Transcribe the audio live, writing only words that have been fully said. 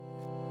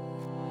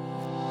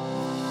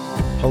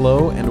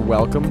Hello and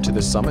welcome to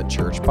the Summit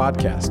Church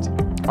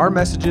podcast. Our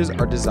messages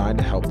are designed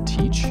to help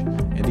teach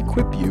and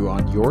equip you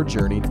on your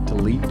journey to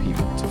lead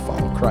people to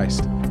follow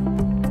Christ.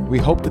 We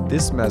hope that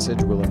this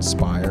message will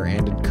inspire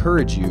and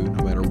encourage you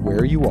no matter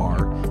where you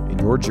are in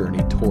your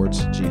journey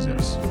towards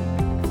Jesus.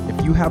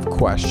 If you have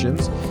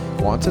questions,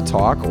 want to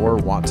talk, or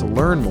want to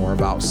learn more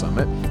about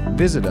Summit,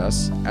 visit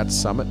us at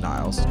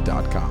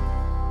summitniles.com.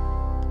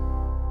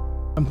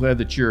 I'm glad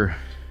that you're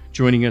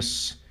joining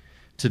us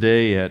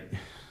today at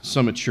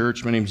Summit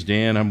Church. My name's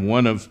Dan. I'm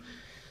one of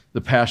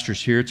the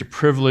pastors here. It's a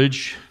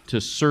privilege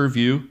to serve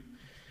you,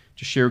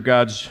 to share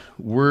God's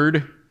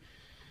Word.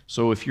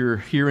 So if you're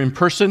here in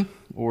person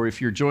or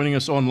if you're joining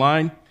us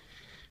online,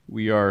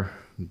 we are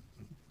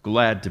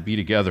glad to be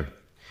together.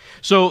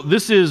 So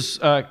this is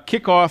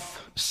Kickoff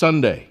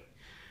Sunday.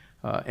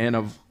 And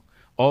of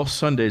all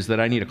Sundays that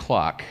I need a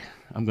clock,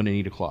 I'm going to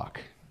need a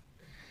clock.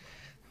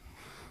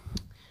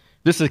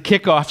 This is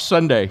Kickoff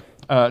Sunday.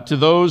 To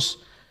those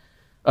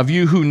of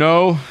you who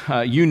know,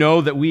 you know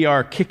that we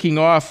are kicking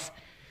off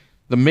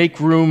the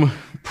Make Room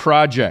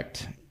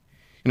project.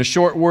 In a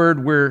short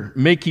word, we're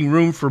making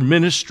room for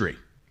ministry,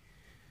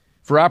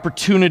 for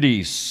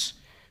opportunities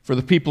for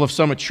the people of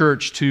Summit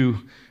Church to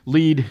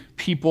lead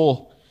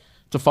people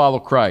to follow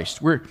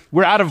Christ. We're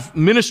out of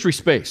ministry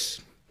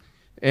space,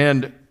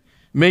 and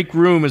Make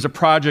Room is a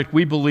project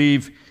we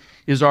believe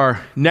is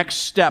our next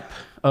step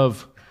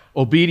of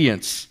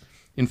obedience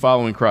in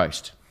following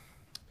Christ.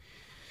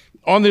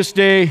 On this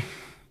day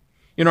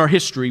in our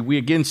history, we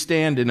again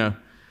stand in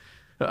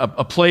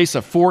a place,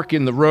 a fork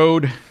in the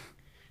road.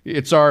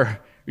 It's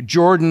our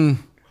Jordan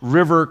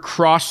River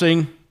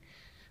crossing,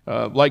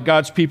 like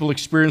God's people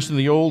experienced in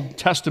the Old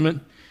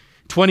Testament.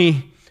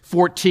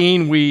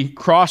 2014, we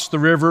crossed the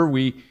river.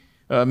 We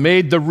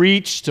made the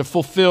reach to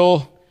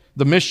fulfill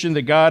the mission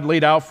that God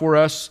laid out for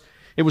us.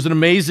 It was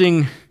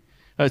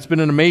it's been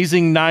an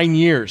amazing 9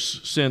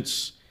 years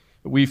since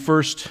we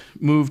first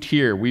moved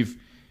here. We've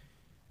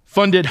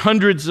funded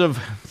hundreds of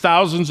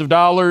thousands of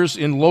dollars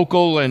in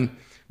local and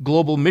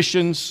global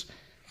missions.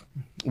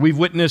 We've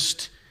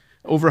witnessed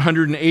over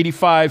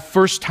 185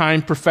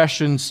 first-time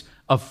professions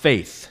of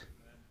faith.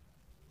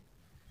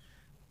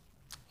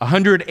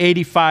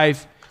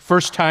 185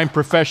 first-time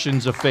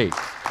professions of faith.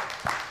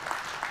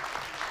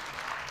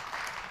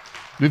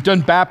 We've done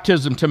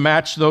baptism to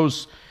match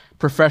those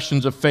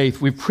professions of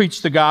faith. We've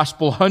preached the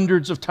gospel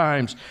hundreds of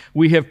times.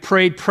 We have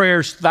prayed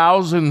prayers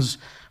thousands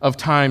of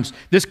times.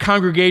 This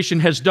congregation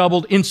has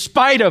doubled in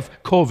spite of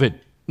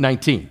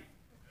COVID-19,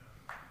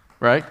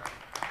 right?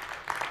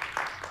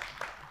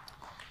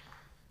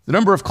 The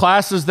number of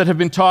classes that have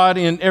been taught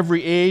in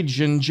every age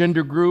and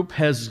gender group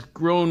has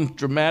grown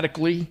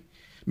dramatically.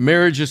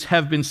 Marriages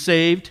have been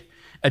saved.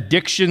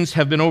 Addictions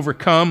have been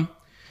overcome.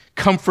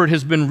 Comfort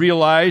has been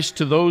realized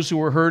to those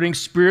who are hurting.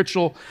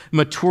 Spiritual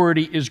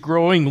maturity is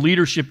growing.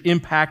 Leadership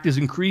impact is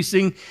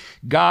increasing.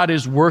 God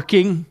is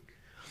working.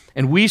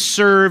 And we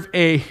serve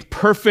a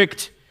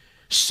perfect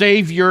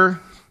Savior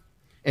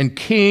and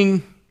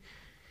King.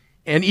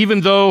 And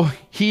even though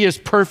He is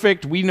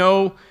perfect, we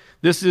know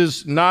this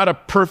is not a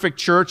perfect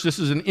church. This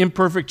is an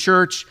imperfect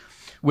church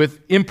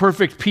with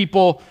imperfect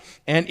people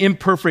and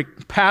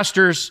imperfect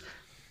pastors.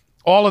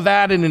 All of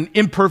that in an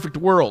imperfect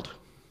world.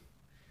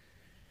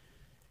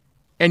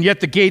 And yet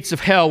the gates of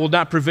hell will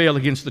not prevail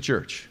against the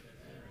church.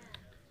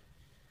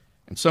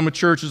 And Summit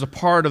Church is a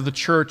part of the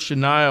church in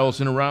Niles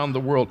and around the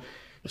world.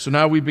 So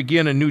now we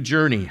begin a new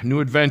journey, a new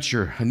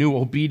adventure, a new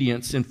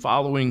obedience in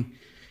following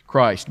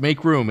Christ.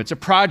 Make Room. It's a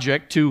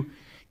project to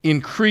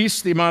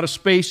increase the amount of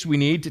space we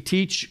need to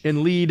teach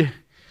and lead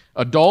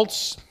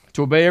adults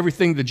to obey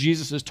everything that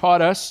Jesus has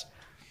taught us.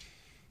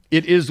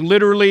 It is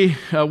literally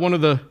one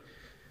of the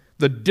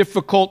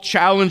difficult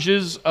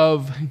challenges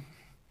of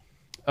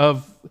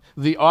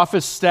the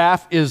office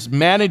staff is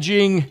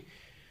managing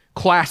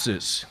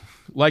classes,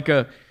 like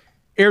a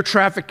air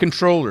traffic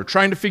controller,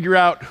 trying to figure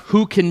out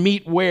who can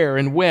meet where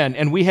and when.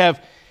 And we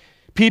have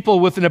people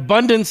with an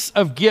abundance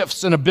of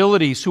gifts and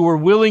abilities who are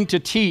willing to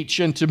teach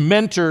and to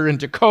mentor and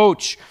to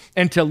coach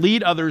and to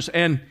lead others.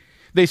 And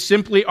they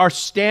simply are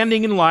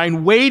standing in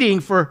line waiting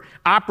for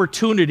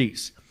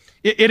opportunities.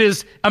 It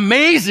is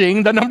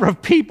amazing the number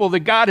of people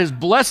that God has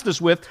blessed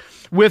us with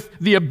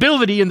the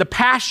ability and the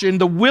passion,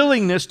 the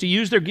willingness to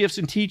use their gifts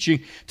in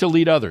teaching to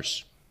lead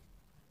others.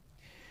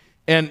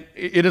 And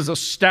it is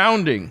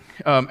astounding,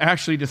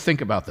 actually, to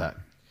think about that.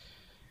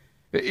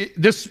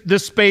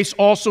 This space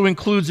also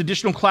includes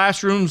additional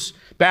classrooms,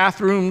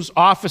 bathrooms,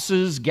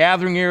 offices,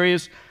 gathering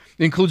areas.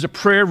 It includes a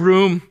prayer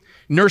room,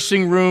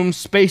 nursing room,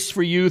 space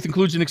for youth,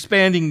 includes an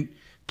expanding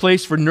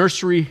place for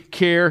nursery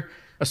care,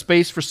 a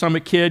space for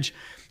Summit Kids.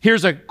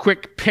 Here's a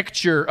quick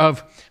picture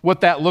of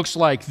what that looks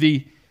like.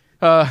 The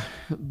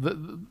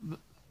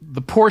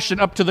portion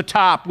up to the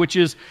top, which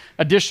is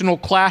additional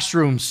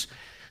classrooms.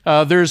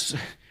 There's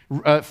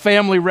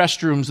family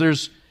restrooms.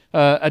 There's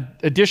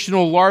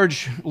additional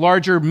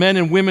larger men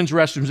and women's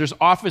restrooms. There's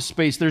office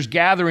space. There's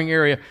gathering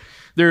area.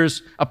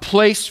 There's a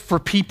place for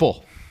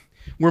people.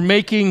 We're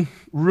making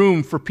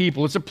room for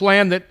people. It's a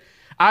plan that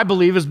I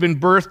believe, has been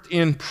birthed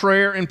in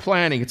prayer and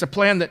planning. It's a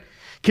plan that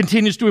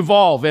continues to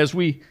evolve as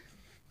we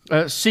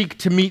seek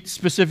to meet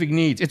specific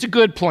needs. It's a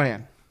good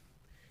plan.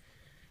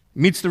 It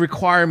meets the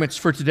requirements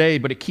for today,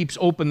 but it keeps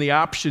open the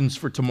options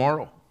for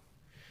tomorrow.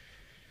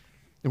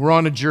 And we're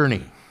on a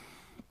journey.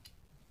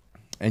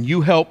 And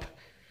you help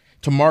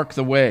to mark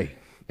the way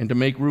and to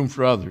make room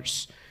for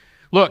others.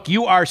 Look,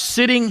 you are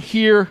sitting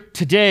here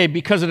today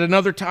because at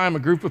another time a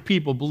group of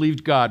people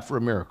believed God for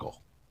a miracle.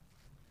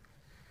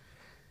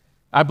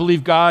 I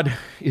believe God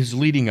is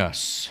leading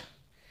us.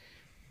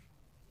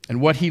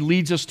 And what he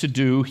leads us to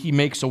do, he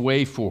makes a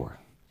way for.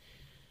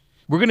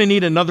 We're going to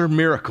need another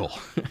miracle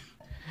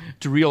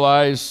to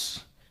realize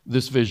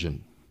this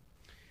vision.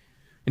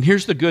 And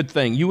here's the good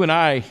thing. You and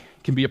I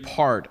can be a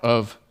part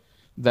of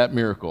that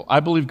miracle. I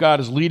believe God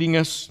is leading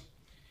us,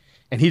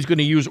 and he's going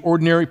to use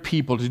ordinary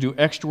people to do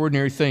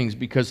extraordinary things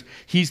because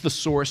he's the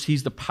source,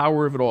 he's the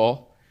power of it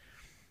all.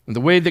 And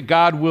the way that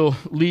God will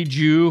lead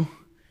you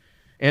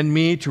and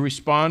me to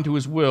respond to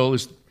his will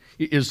is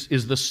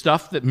the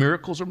stuff that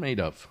miracles are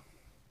made of.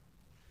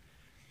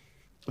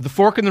 The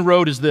fork in the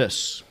road is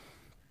this.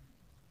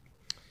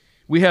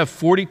 We have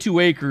 42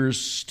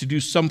 acres to do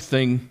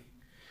something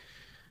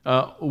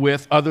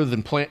with other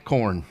than plant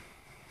corn.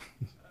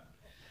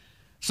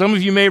 Some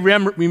of you may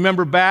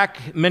remember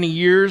back many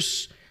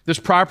years, this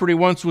property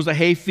once was a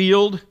hay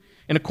field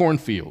and a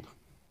cornfield.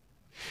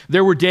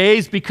 There were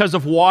days because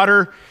of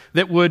water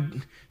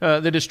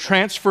that is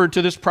transferred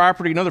to this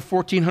property. Another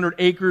 1,400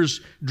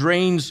 acres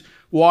drains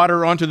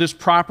water onto this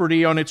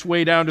property on its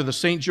way down to the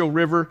St. Joe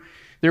River.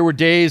 There were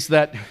days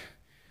that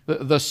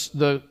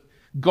the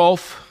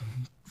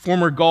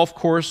former golf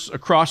course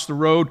across the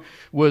road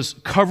was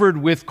covered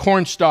with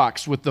corn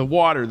stalks with the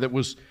water that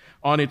was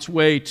on its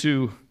way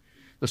to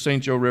the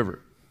St. Joe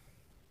River.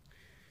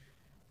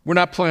 We're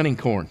not planting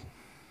corn.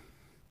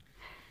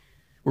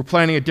 We're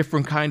planting a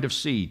different kind of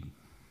seed,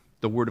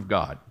 the Word of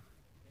God.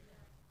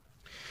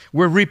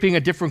 We're reaping a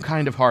different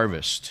kind of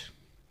harvest,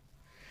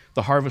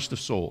 the harvest of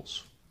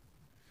souls.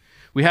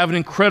 We have an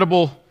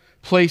incredible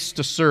place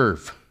to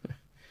serve.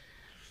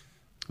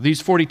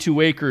 These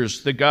 42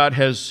 acres that God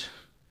has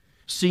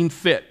seen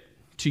fit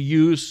to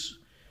use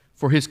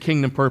for his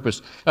kingdom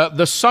purpose.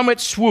 The summit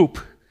swoop,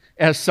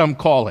 as some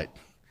call it.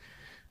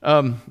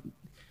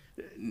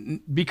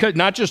 Because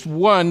not just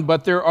one,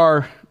 but there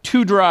are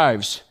two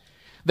drives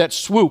that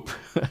swoop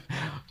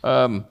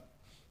and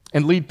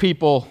lead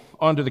people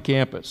onto the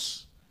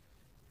campus.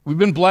 We've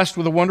been blessed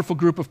with a wonderful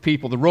group of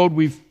people. The road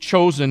we've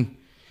chosen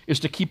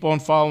is to keep on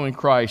following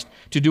Christ,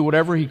 to do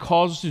whatever he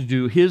calls us to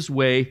do, his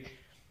way,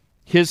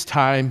 his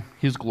time,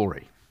 his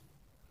glory.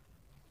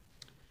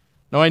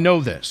 Now, I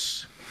know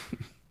this.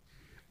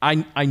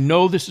 I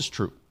know this is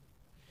true.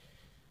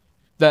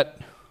 That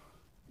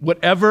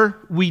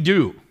whatever we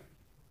do,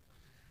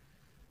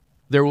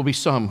 there will be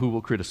some who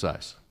will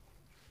criticize.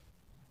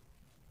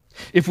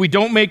 If we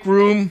don't make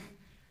room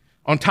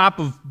on top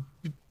of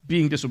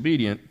being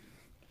disobedient,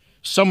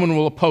 someone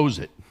will oppose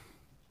it.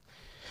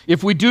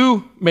 If we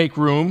do make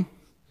room,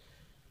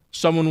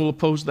 someone will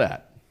oppose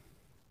that.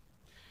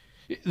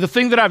 The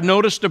thing that I've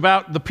noticed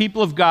about the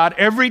people of God,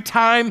 every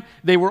time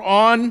they were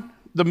on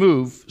the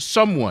move,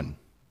 someone,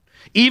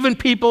 even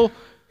people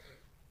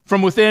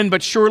from within,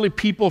 but surely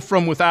people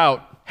from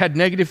without, had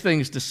negative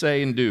things to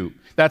say and do.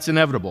 That's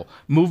inevitable.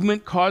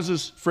 Movement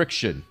causes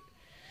friction.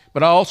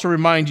 But I'll also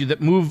remind you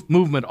that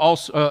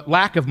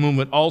lack of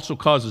movement also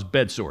causes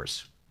bed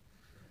sores.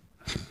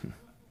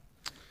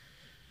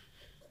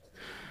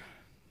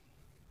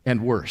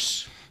 And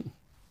worse.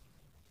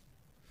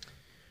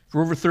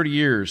 For over 30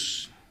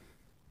 years,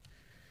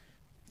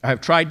 I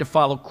have tried to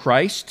follow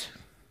Christ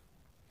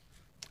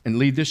and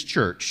lead this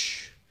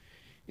church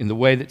in the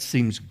way that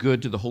seems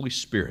good to the Holy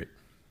Spirit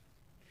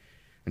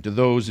and to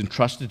those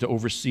entrusted to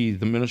oversee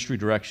the ministry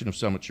direction of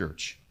Summit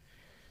Church.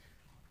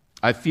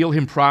 I feel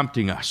him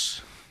prompting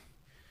us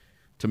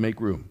to make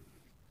room,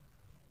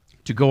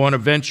 to go on a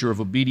venture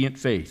of obedient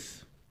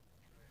faith.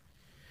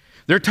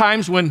 There are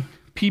times when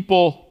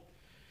people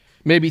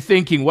may be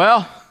thinking,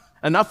 well,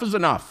 enough is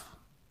enough.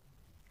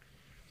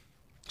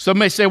 Some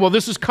may say, well,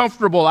 this is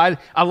comfortable. I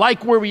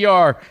like where we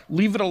are.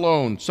 Leave it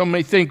alone. Some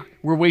may think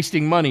we're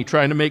wasting money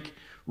trying to make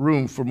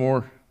room for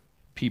more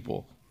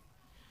people.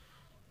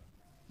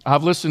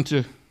 I've listened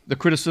to the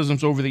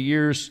criticisms over the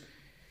years.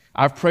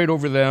 I've prayed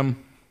over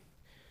them.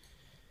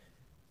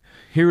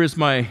 Here is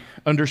my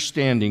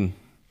understanding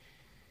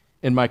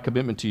and my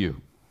commitment to you.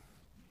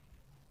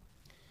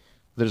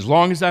 That as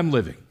long as I'm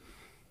living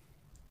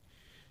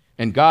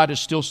and God is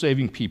still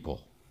saving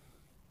people,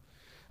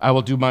 I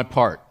will do my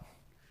part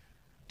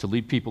to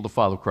lead people to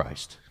follow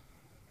Christ.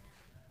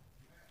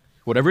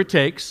 Whatever it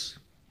takes,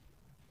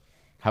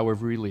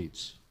 however he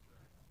leads.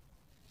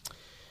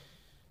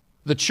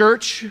 The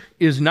church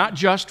is not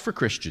just for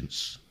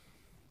Christians.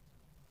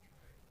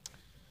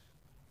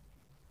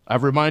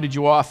 I've reminded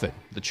you often,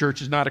 the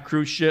church is not a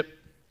cruise ship,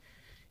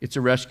 it's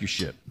a rescue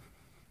ship.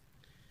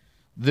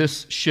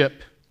 This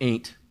ship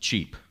ain't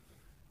cheap.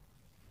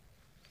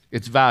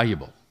 It's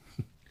valuable.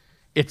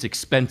 It's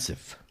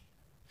expensive.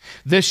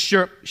 This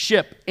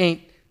ship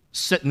ain't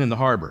sitting in the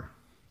harbor.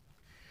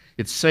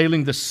 It's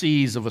sailing the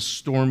seas of a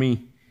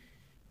stormy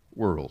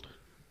world.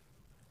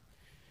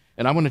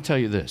 And I want to tell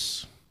you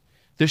this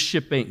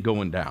ship ain't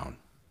going down,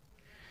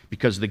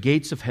 because the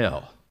gates of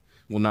hell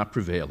will not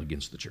prevail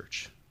against the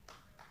church.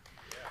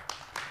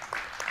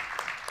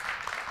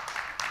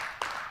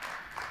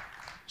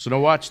 So now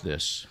watch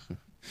this.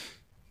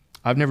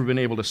 I've never been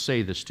able to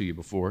say this to you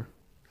before,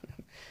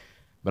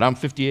 but I'm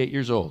 58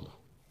 years old.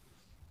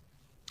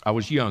 I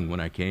was young when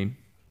I came.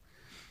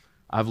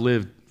 I've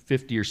lived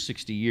 50 or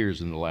 60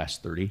 years in the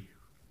last 30.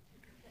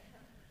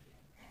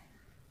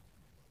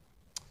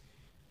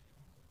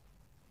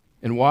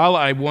 And while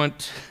I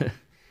want,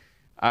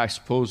 I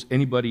suppose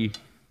anybody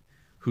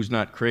who's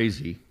not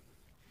crazy,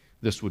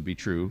 this would be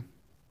true.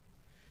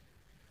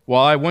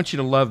 While I want you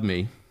to love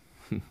me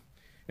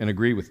and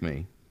agree with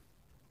me,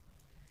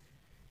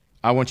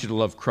 I want you to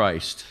love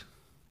Christ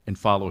and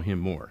follow him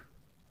more.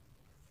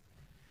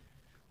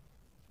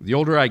 The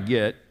older I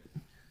get,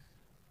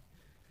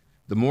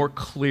 the more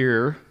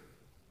clear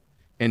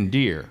and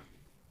dear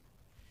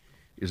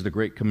is the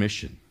Great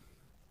Commission.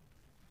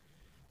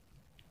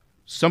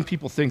 Some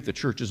people think the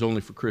church is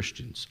only for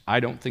Christians. I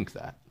don't think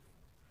that.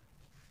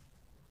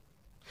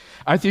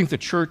 I think the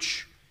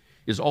church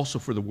is also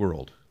for the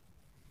world,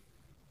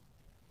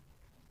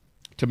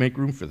 to make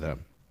room for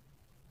them.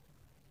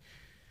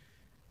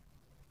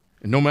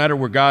 And no matter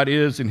where God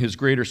is in his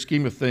greater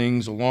scheme of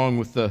things, along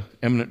with the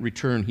imminent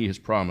return he has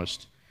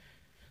promised,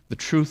 the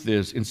truth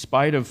is, in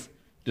spite of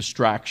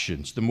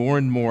distractions, the more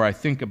and more I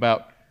think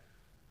about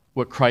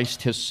what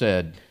Christ has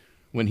said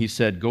when he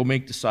said, "Go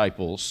make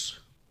disciples."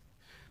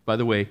 By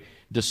the way,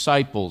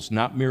 disciples,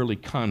 not merely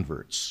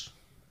converts.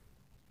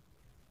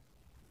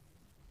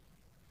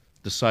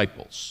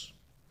 Disciples.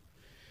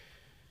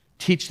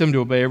 Teach them to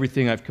obey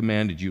everything I've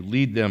commanded you.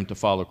 Lead them to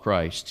follow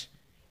Christ.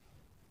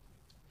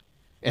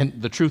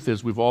 And the truth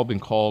is, we've all been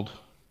called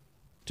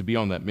to be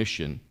on that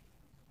mission.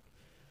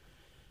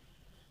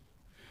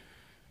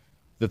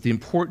 That the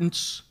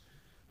importance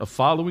of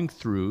following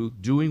through,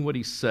 doing what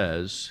he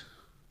says,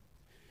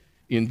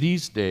 in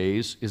these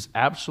days is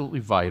absolutely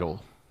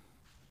vital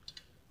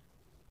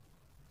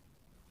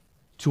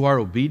to our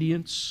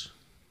obedience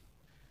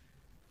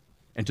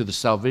and to the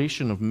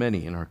salvation of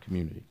many in our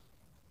community.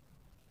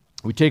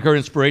 We take our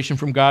inspiration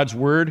from God's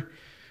word.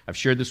 I've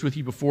shared this with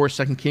you before,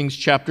 2 Kings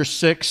chapter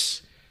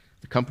 6.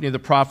 The company of the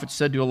prophets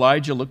said to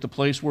Elijah, "Look, the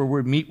place where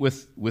we meet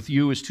with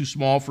you is too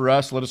small for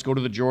us. Let us go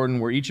to the Jordan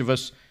where each of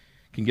us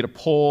can get a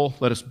pole.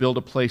 Let us build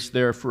a place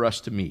there for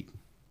us to meet."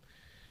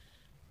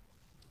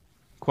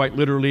 Quite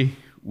literally,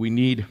 we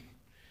need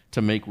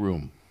to make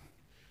room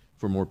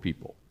for more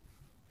people.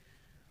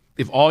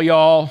 If all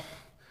y'all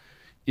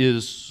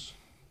is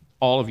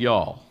all of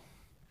y'all,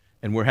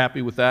 and we're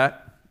happy with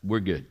that, we're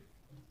good.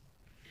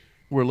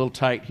 We're a little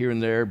tight here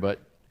and there, but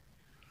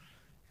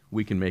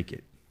we can make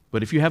it.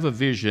 But if you have a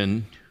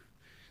vision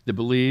that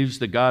believes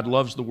that God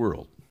loves the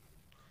world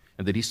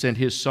and that he sent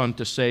his son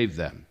to save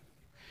them,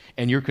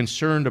 and you're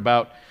concerned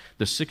about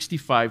the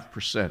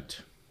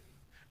 65%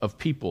 of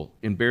people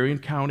in Berrien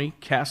County,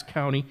 Cass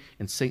County,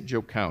 and St.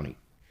 Joe County.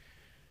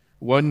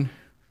 One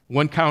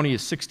county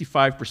is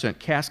 65%,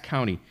 Cass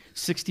County,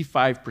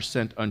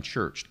 65%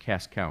 unchurched,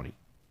 Cass County.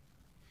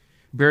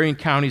 Berrien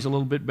County is a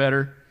little bit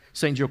better.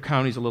 St. Joe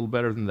County is a little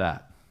better than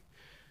that.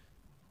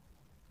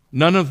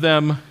 None of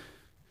them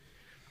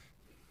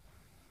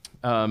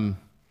I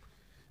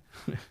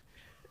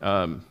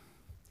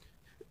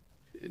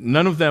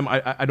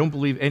don't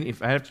believe any,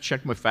 if I have to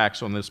check my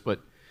facts on this, but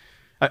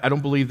I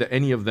don't believe that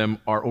any of them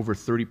are over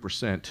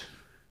 30%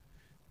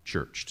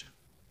 churched.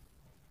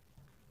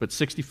 But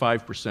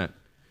 65%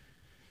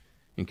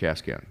 in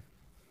Cass County.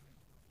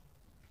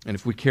 And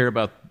if we care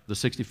about the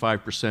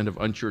 65% of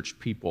unchurched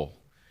people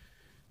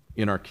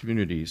in our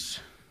communities,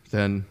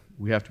 then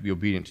we have to be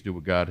obedient to do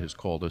what God has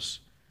called us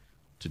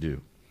to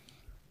do.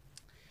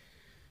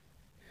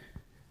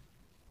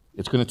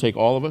 It's going to take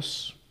all of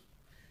us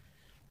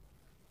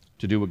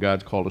to do what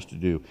God's called us to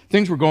do.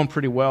 Things were going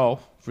pretty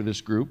well for this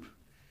group,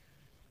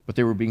 but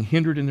they were being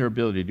hindered in their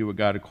ability to do what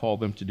God had called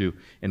them to do.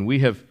 And we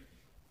have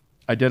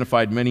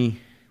identified many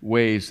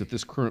ways that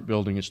this current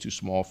building is too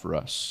small for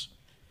us.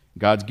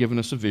 God's given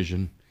us a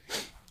vision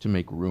to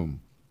make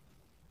room.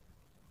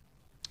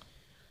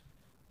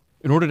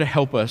 In order to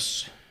help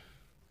us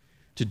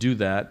to do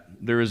that,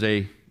 there is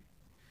a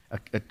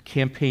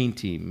campaign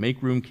team,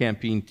 Make Room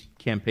campaign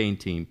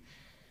team,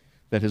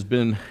 that has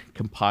been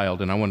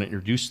compiled, and I want to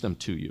introduce them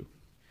to you.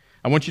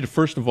 I want you to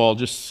first of all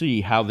just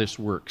see how this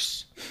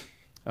works.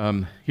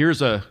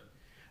 Here's a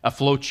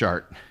flow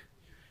chart,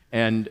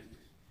 and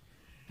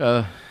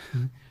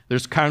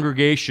there's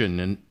congregation,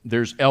 and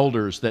there's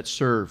elders that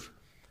serve.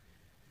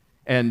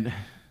 And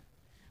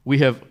we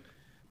have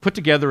put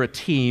together a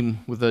team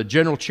with a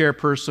general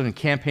chairperson and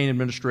campaign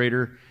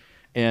administrator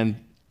and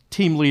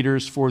team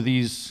leaders for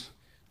these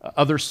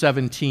other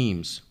 7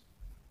 teams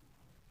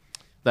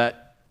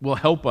that will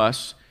help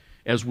us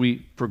as we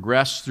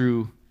progress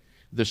through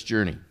this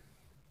journey.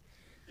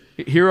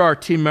 Here are our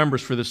team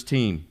members for this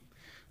team.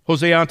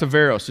 Jose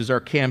Ontiveros is our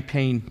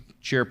campaign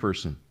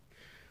chairperson.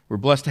 We're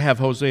blessed to have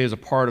Jose as a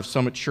part of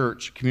Summit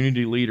Church,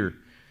 community leader,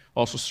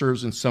 also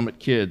serves in Summit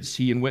Kids.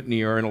 He and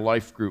Whitney are in a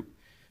life group.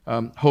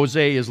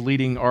 Jose is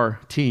leading our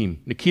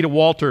team. Nikita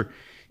Walter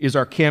is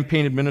our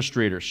campaign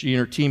administrator. She and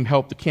her team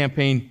help the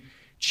campaign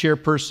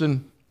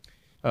chairperson,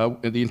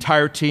 the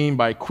entire team,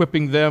 by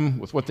equipping them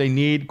with what they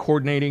need,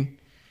 coordinating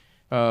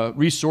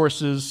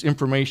resources,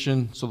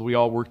 information, so that we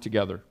all work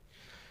together.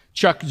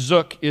 Chuck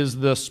Zook is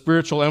the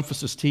spiritual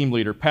emphasis team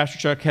leader. Pastor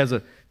Chuck has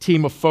a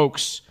team of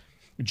folks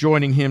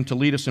joining him to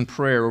lead us in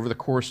prayer over the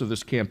course of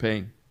this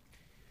campaign.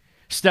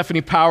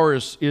 Stephanie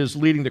Powers is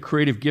leading the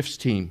creative gifts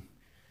team.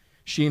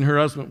 She and her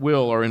husband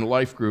Will are in a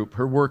life group.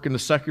 Her work in the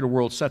secular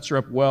world sets her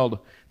up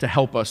well to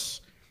help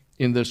us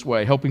in this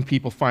way, helping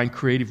people find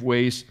creative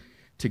ways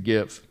to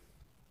give.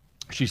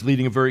 She's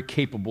leading a very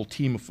capable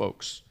team of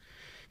folks.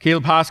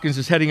 Caleb Hoskins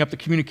is heading up the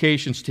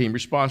communications team,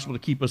 responsible to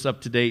keep us up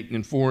to date and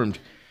informed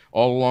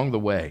all along the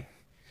way.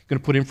 Going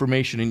to put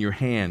information in your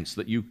hands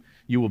that you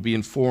will be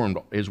informed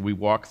as we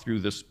walk through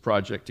this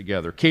project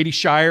together. Katie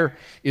Shire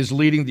is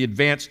leading the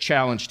Advanced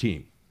Challenge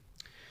team.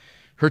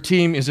 Her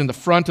team is in the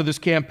front of this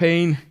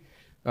campaign,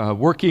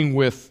 working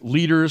with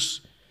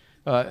leaders,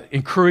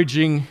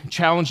 encouraging,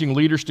 challenging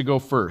leaders to go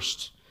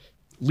first.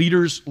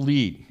 Leaders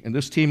lead, and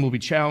this team will be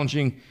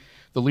challenging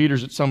the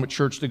leaders at Summit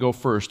Church to go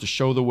first, to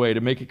show the way,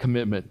 to make a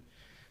commitment,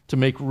 to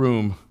make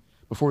room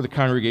before the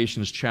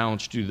congregation is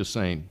challenged to do the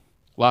same.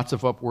 Lots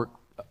of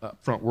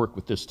upfront work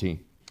with this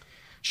team.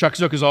 Chuck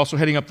Zook is also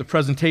heading up the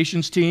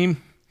presentations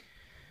team,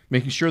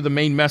 making sure the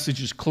main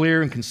message is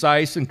clear and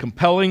concise and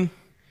compelling.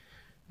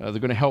 They're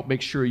going to help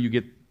make sure you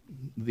get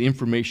the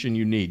information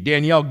you need.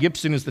 Danielle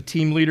Gibson is the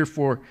team leader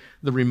for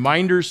the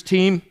reminders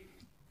team.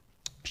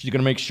 She's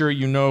going to make sure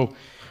you know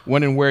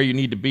when and where you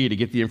need to be to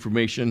get the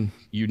information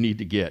you need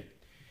to get.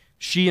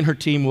 She and her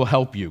team will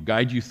help you,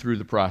 guide you through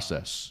the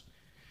process.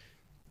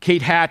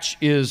 Kate Hatch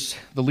is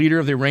the leader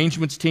of the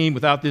arrangements team.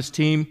 Without this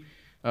team,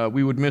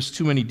 we would miss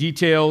too many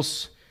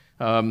details.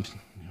 Her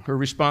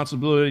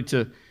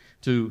responsibility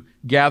to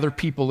gather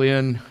people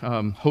in,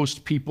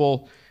 host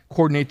people,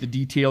 coordinate the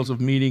details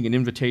of meeting and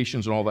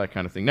invitations and all that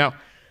kind of thing. Now,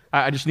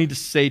 I just need to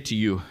say to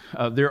you,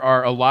 there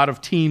are a lot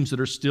of teams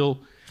that are still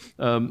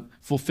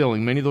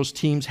fulfilling. Many of those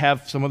teams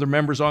have some other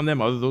members on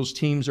them. Other of those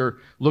teams are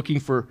looking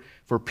for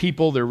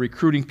people. They're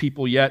recruiting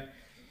people yet.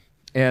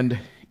 And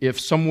if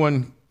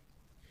someone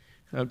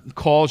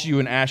calls you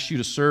and asks you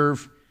to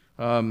serve,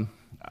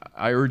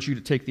 I urge you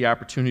to take the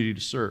opportunity to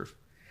serve.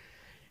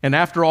 And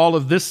after all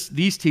of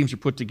these teams are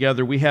put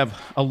together, we have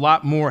a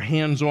lot more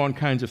hands-on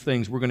kinds of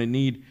things we're going to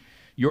need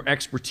your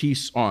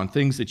expertise on,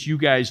 things that you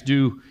guys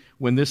do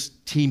when this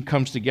team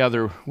comes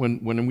together,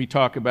 when we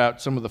talk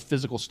about some of the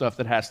physical stuff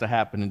that has to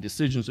happen and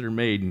decisions that are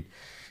made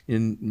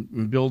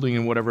in building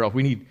and whatever else.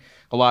 We need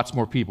lots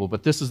more people,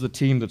 but this is the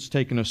team that's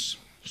taken us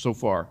so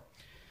far.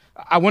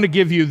 I want to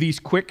give you these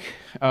quick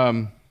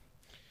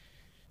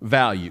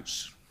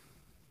values.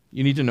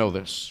 You need to know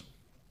this.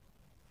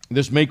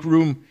 This Make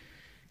Room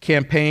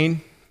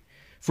campaign,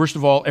 first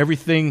of all,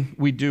 everything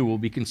we do will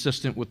be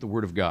consistent with the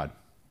Word of God.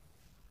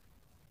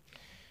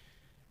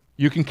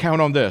 You can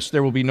count on this.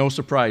 There will be no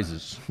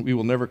surprises. We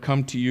will never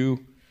come to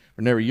you,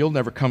 you'll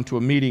never come to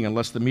a meeting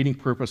unless the meeting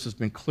purpose has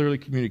been clearly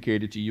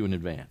communicated to you in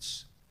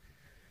advance.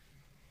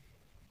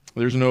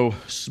 There's no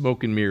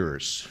smoke and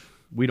mirrors.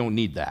 We don't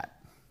need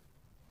that.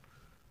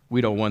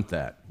 We don't want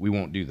that. We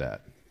won't do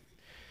that.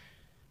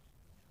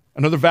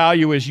 Another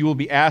value is you will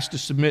be asked to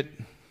submit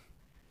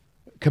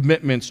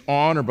commitments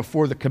on or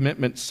before the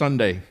commitment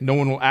Sunday. No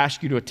one will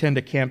ask you to attend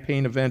a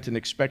campaign event and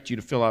expect you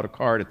to fill out a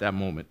card at that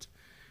moment.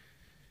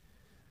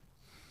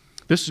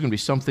 This is going to be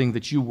something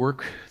that you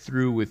work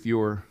through with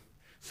your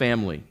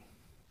family.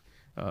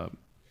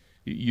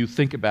 You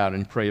think about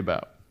and pray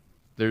about.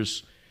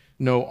 There's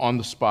no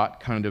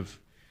on-the-spot kind of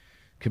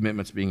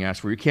commitments being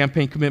asked for. Your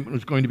campaign commitment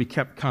is going to be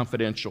kept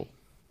confidential.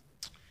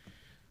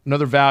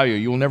 Another value,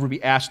 you will never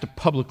be asked to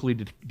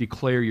publicly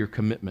declare your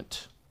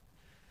commitment.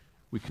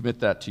 We commit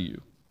that to you.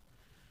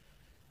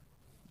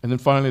 And then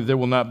finally, there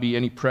will not be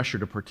any pressure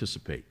to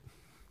participate.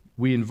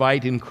 We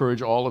invite and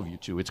encourage all of you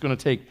to. It's going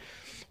to take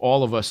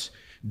all of us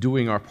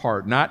doing our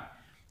part, not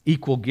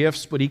equal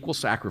gifts, but equal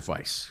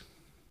sacrifice.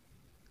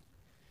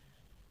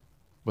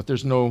 But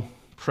there's no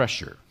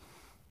pressure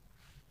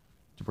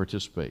to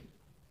participate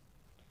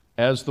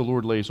as the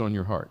Lord lays on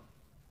your heart.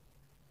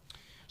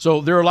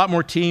 So there are a lot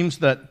more teams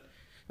that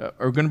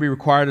are going to be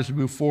required as we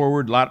move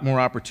forward, a lot more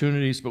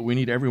opportunities, but we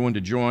need everyone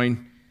to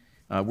join.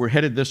 We're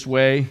headed this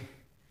way.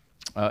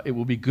 It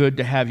will be good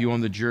to have you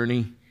on the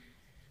journey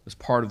as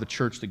part of the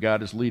church that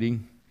God is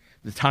leading.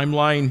 The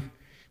timeline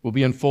will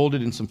be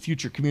unfolded in some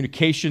future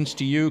communications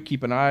to you.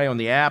 Keep an eye on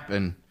the app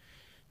and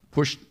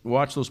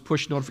watch those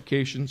push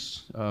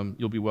notifications.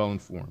 You'll be well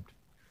informed.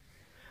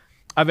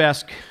 I've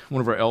asked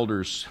one of our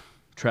elders,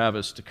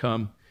 Travis, to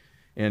come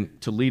and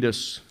to lead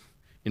us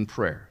in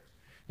prayer.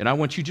 And I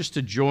want you just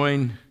to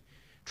join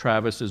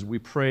Travis as we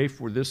pray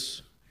for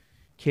this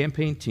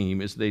campaign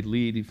team as they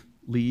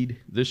lead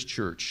this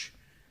church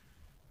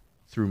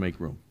through Make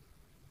Room.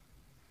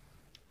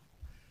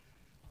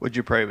 Would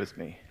you pray with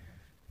me?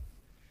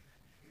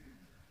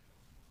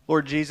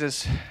 Lord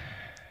Jesus,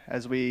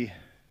 as we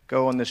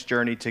go on this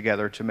journey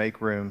together to make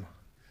room,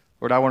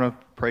 Lord, I want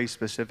to pray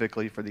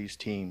specifically for these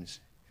teams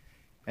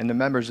and the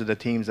members of the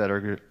teams that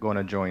are going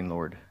to join,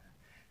 Lord.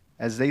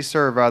 As they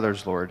serve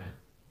others, Lord,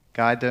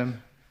 guide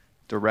them,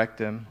 direct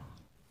them.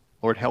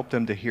 Lord, help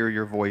them to hear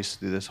your voice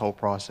through this whole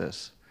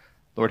process.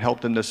 Lord,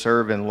 help them to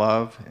serve in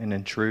love and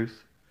in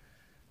truth.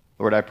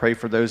 Lord, I pray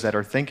for those that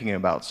are thinking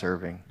about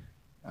serving.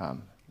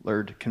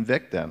 Lord,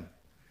 convict them.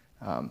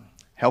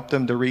 Help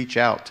them to reach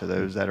out to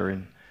those that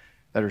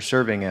are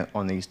serving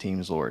on these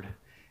teams, Lord.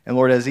 And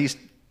Lord, as these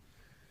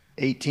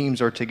 8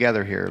 teams are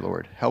together here,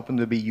 Lord, help them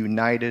to be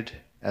united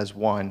as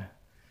one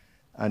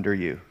under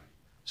you.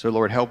 So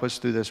Lord, help us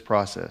through this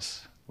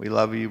process. We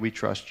love you, we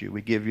trust you,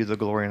 we give you the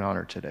glory and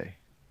honor today.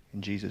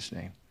 In Jesus'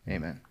 name,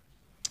 amen.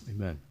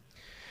 Amen.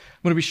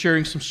 I'm going to be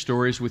sharing some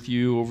stories with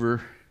you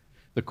over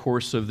the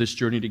course of this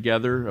journey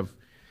together of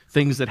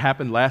things that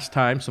happened last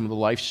time, some of the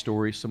life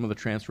stories, some of the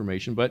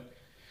transformation. But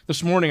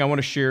this morning I want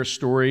to share a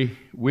story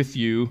with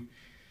you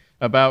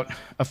about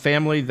a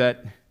family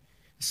that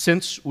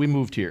since we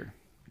moved here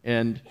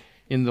and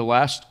in the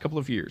last couple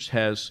of years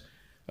has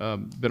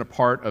been a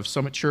part of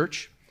Summit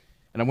Church.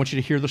 And I want you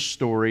to hear the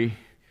story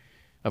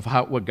of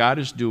what God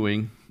is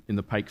doing in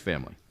the Pike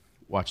family.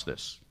 Watch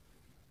this.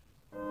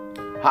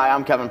 Hi,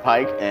 I'm Kevin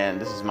Pike, and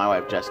this is my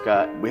wife,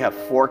 Jessica. We have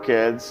 4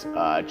 kids.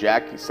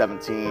 Jack, he's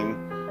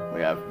 17. We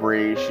have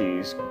Bree,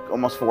 she's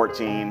almost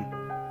 14.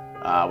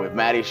 We have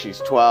Maddie, she's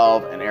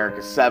 12, and Eric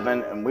is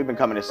 7, and we've been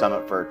coming to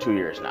Summit for 2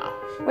 years now.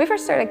 We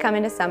first started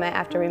coming to Summit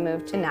after we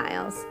moved to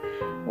Niles.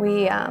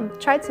 We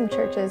tried some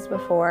churches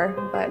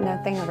before, but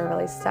nothing ever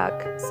really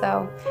stuck.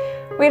 So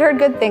we'd heard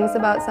good things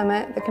about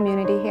Summit, the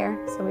community here,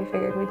 so we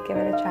figured we'd give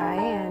it a try,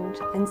 and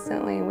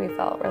instantly we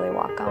felt really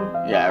welcome.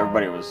 Yeah,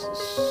 everybody was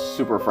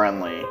super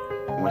friendly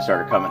when we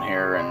started coming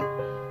here,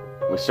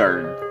 and we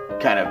started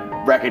kind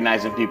of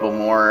recognizing people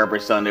more. Every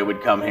Sunday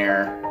we'd come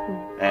here,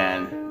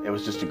 and it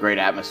was just a great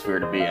atmosphere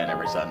to be in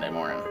every Sunday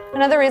morning.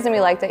 Another reason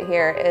we liked it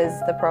here is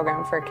the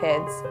program for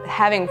kids.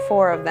 Having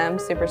 4 of them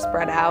super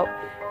spread out,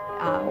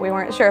 we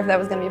weren't sure if that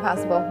was going to be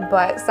possible,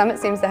 but Summit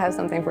seems to have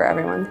something for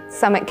everyone.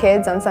 Summit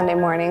Kids on Sunday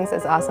mornings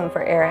is awesome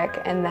for Eric,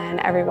 and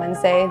then every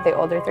Wednesday the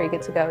older 3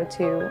 get to go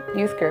to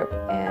youth group,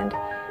 and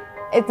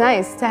it's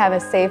nice to have a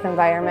safe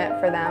environment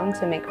for them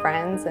to make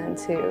friends and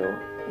to,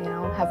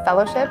 have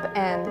fellowship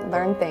and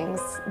learn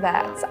things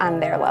that's on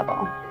their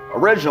level.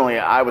 Originally,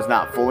 I was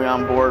not fully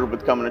on board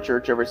with coming to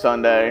church every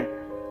Sunday.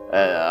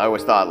 I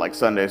always thought like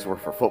Sundays were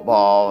for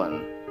football,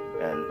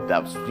 and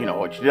that was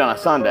what you did on a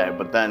Sunday.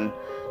 But then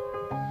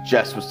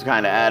Jess was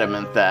kind of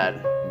adamant that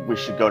we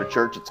should go to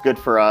church. It's good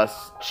for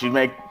us. She'd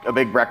make a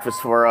big breakfast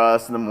for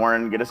us in the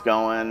morning, get us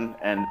going.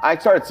 And I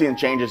started seeing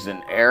changes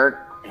in Eric.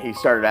 He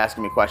started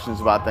asking me questions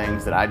about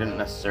things that I didn't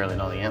necessarily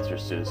know the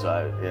answers to.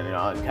 So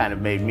it kind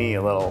of made me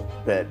a little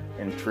bit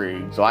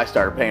intrigued. So I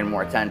started paying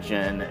more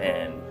attention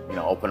and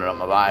opening up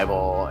my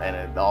Bible, and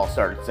it all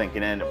started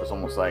sinking in. It was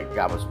almost like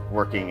God was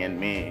working in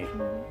me,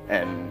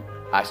 and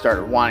I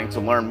started wanting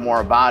to learn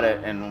more about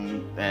it,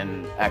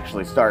 and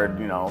actually started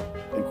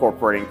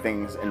incorporating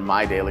things in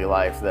my daily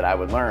life that I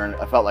would learn.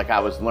 I felt like I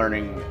was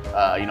learning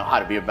how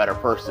to be a better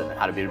person, and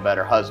how to be a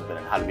better husband,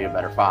 and how to be a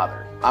better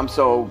father. I'm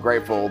so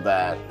grateful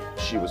that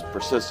she was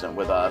persistent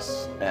with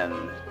us, and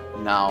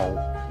now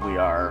we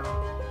are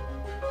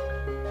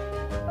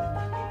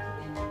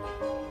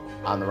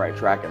on the right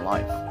track in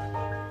life.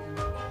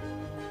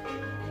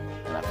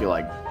 And I feel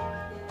like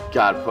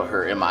God put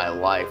her in my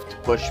life to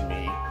push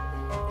me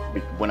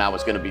when I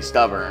was going to be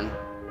stubborn,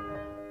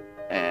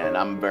 and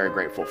I'm very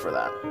grateful for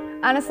that.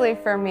 Honestly,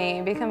 for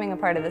me, becoming a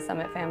part of the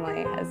Summit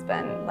family has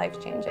been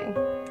life-changing.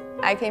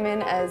 I came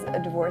in as a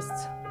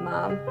divorced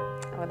mom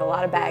with a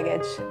lot of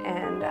baggage,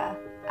 and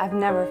I've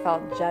never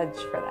felt judged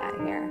for that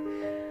here.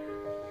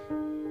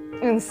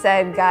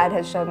 Instead, God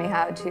has showed me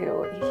how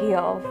to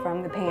heal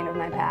from the pain of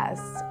my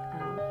past,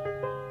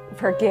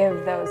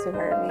 forgive those who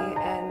hurt me,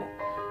 and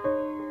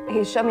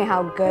He's showed me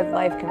how good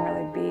life can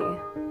really be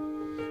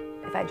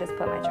if I just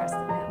put my trust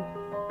in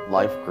Him.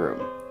 Life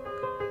group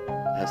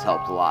has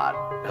helped a lot,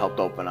 helped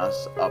open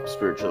us up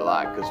spiritually a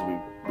lot, because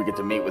we get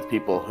to meet with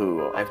people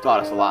who have taught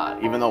us a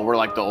lot. Even though we're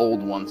like the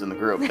old ones in the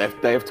group,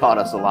 they've taught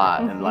us a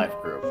lot in life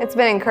group. It's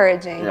been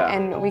encouraging, Yeah.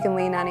 and we can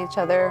lean on each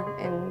other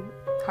in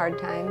hard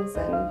times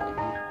and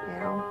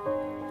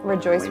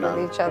rejoice Lean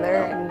on. with each other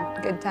Yeah.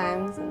 in good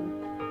times.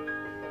 And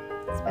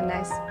it's been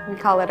nice. We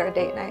call it our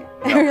date night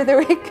every other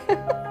week.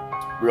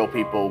 Real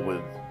people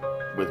with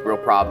real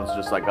problems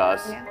just like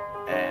us. Yeah.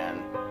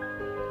 And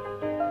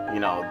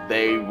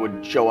they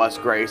would show us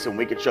grace, and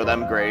we could show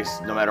them grace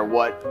no matter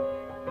what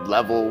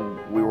level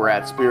we were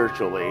at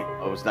spiritually.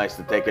 It was nice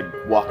that they could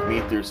walk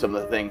me through some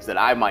of the things that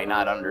I might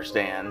not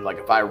understand. Like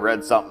if I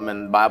read something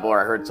in the Bible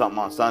or I heard something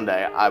on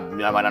Sunday, I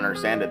might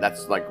understand it.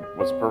 That's like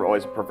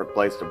always a perfect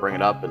place to bring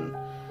it up, and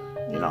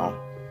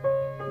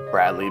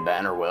Bradley,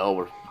 Ben, or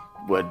Will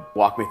would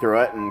walk me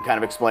through it and kind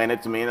of explain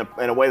it to me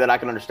in a way that I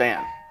can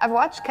understand. I've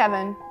watched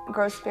Kevin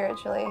grow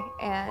spiritually,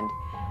 and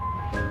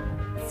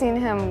seen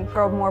him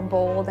grow more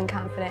bold and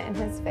confident in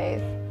his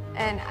faith.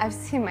 And I've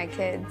seen my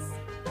kids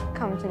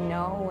come to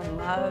know and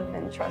love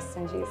and trust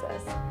in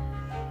Jesus.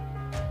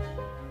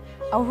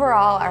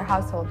 Overall, our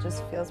household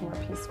just feels more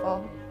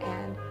peaceful,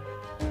 and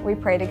we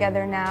pray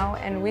together now,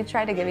 and we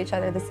try to give each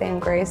other the same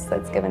grace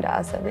that's given to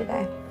us every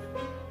day.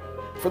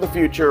 For the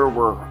future,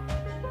 we're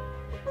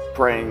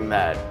praying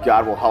that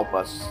God will help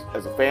us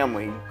as a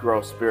family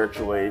grow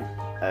spiritually,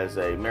 as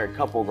a married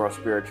couple grow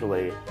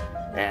spiritually,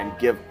 and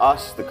give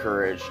us the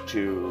courage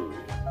to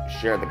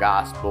share the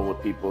gospel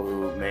with people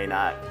who may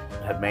not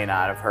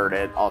have heard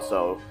it.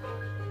 Also,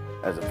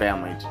 as a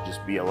family, to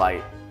just be a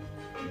light,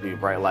 be a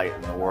bright light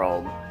in the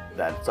world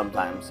that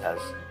sometimes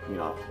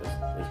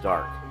is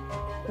dark.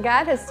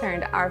 God has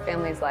turned our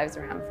family's lives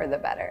around for the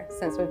better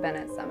since we've been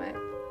at Summit.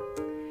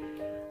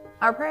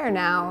 Our prayer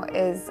now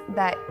is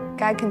that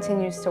God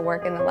continues to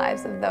work in the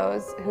lives of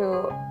those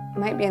who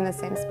might be in the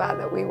same spot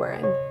that we were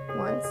in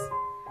once,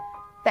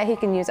 that He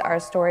can use our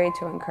story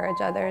to encourage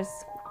others,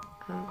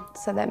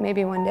 so that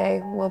maybe one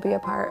day we'll be a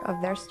part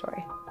of their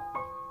story.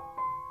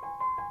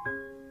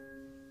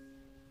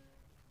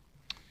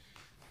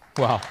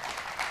 Wow.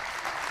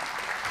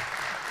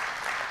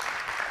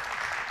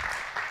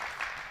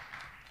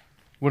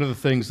 One of the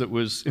things that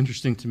was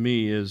interesting to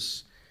me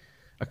is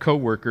a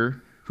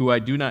coworker who I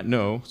do not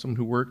know, someone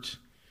who worked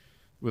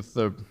with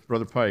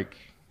Brother Pike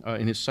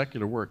in his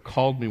secular work,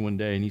 called me one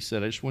day and he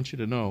said, "I just want you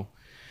to know,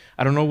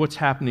 I don't know what's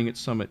happening at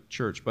Summit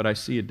Church, but I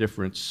see a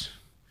difference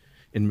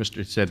in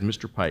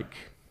Mr. Pike.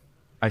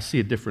 I see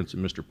a difference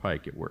in Mr.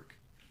 Pike at work."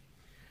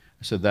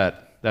 I said,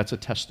 that's a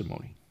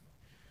testimony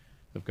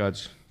of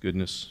God's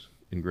goodness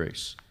and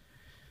grace.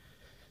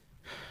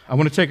 I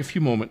want to take a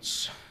few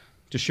moments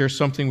to share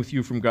something with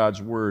you from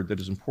God's Word that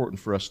is important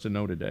for us to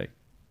know today.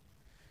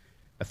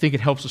 I think it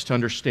helps us to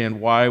understand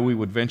why we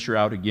would venture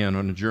out again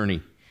on a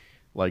journey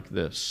like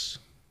this.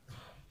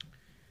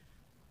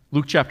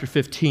 Luke chapter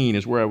 15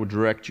 is where I would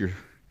direct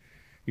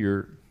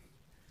your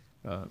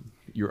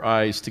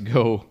eyes to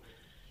go.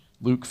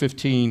 Luke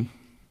 15.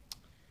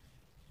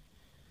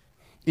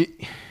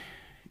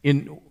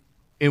 In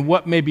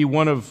what may be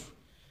one of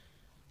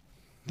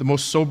the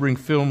most sobering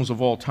films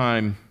of all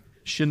time,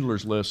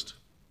 Schindler's List,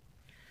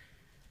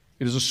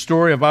 it is a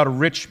story about a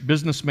rich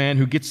businessman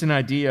who gets an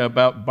idea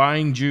about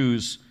buying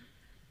Jews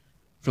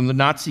from the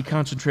Nazi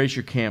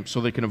concentration camp so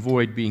they can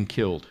avoid being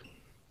killed.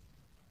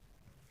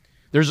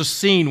 There's a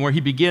scene where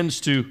he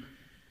begins to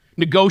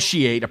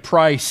negotiate a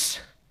price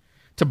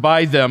to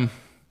buy them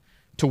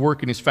to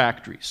work in his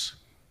factories.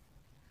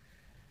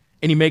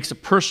 And he makes a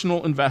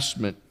personal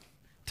investment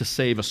to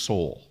save a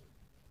soul.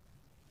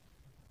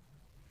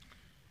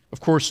 Of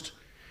course,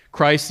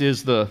 Christ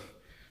is the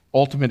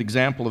ultimate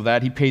example of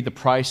that. He paid the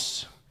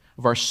price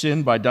of our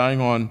sin by dying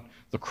on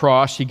the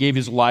cross. He gave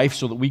his life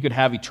so that we could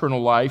have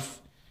eternal life.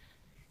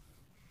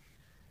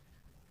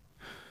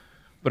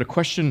 But a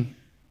question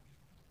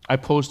I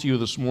pose to you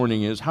this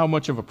morning is, how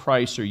much of a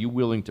price are you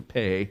willing to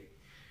pay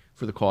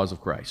for the cause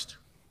of Christ?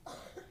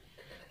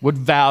 What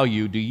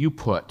value do you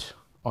put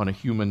on a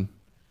human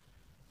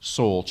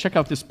soul? Check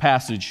out this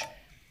passage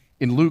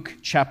in Luke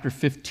chapter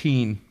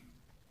 15.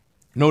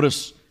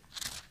 Notice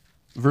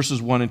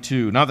verses 1 and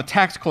 2. Now the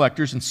tax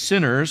collectors and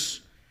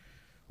sinners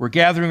were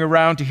gathering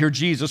around to hear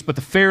Jesus, but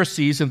the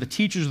Pharisees and the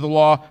teachers of the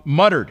law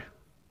muttered,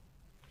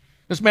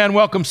 "This man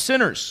welcomes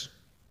sinners.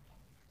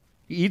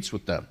 He eats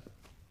with them."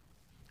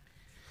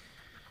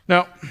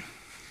 Now,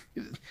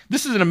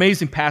 this is an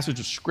amazing passage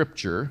of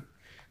Scripture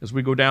as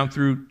we go down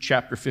through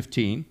chapter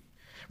 15.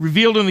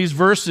 Revealed in these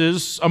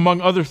verses,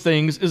 among other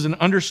things, is an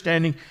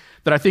understanding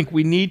that I think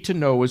we need to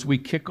know as we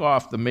kick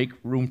off the Make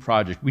Room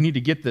project. We need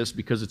to get this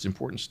because it's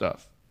important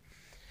stuff.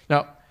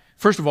 Now,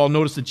 first of all,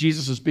 notice that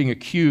Jesus is being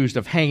accused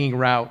of hanging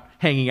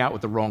out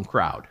with the wrong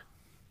crowd.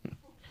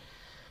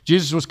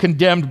 Jesus was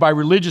condemned by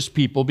religious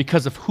people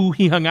because of who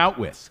he hung out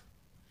with.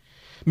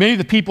 Many of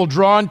the people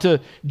drawn to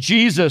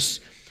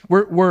Jesus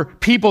were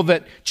people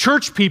that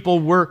church people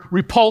were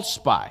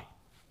repulsed by.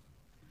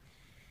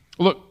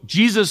 Look,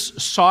 Jesus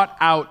sought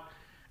out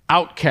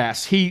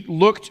outcasts. He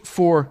looked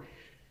for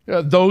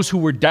those who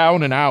were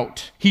down and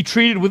out. He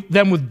treated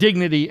them with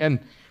dignity and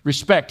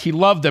respect. He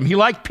loved them. He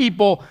liked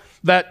people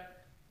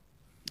that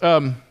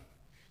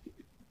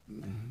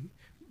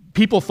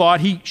people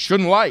thought he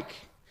shouldn't like.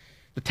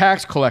 The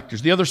tax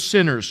collectors, the other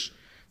sinners,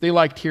 they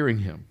liked hearing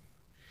him.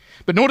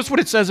 But notice what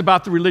it says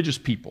about the religious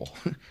people.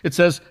 It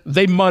says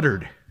they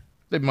muttered.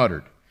 They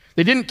muttered.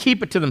 They didn't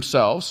keep it to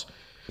themselves.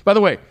 By the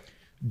way,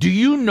 do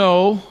you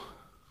know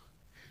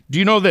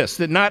this,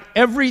 that not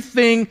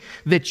everything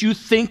that you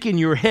think in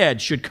your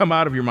head should come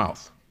out of your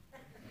mouth?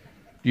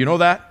 Do you know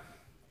that?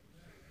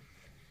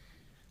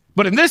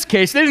 But in this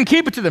case, they didn't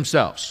keep it to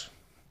themselves.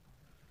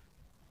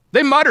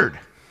 They muttered.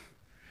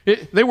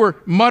 They were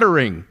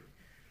muttering.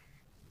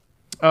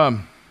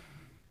 To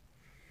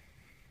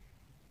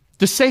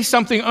say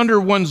something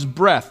under one's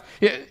breath,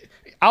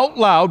 out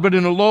loud, but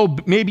in a low,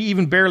 maybe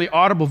even barely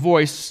audible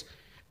voice,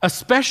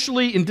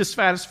 especially in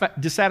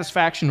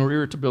dissatisfaction or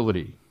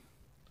irritability.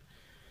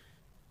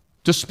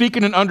 to speak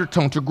in an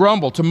undertone, to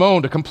grumble, to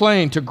moan, to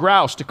complain, to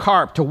grouse, to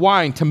carp, to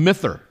whine, to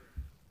mither,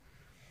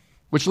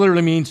 which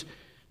literally means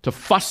to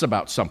fuss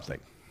about something.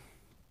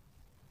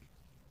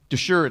 For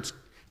sure,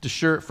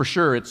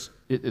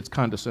 it's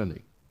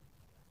condescending.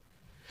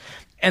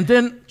 And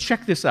then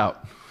check this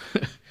out.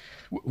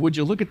 Would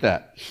you look at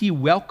that? He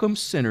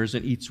welcomes sinners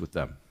and eats with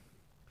them.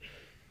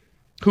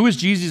 Who is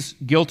Jesus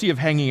guilty of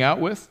hanging out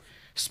with?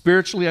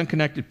 Spiritually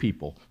unconnected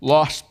people,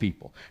 lost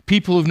people,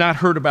 people who've not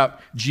heard about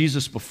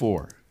Jesus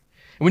before.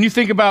 And when you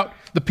think about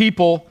the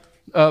people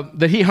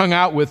that he hung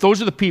out with,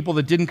 those are the people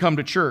that didn't come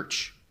to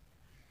church.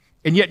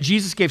 And yet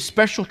Jesus gave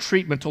special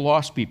treatment to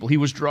lost people. He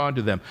was drawn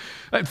to them.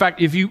 In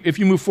fact, if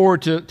you move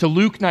forward to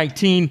Luke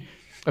 19,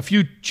 a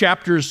few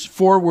chapters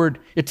forward,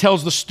 it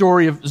tells the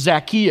story of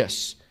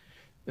Zacchaeus.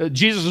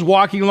 Jesus is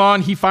walking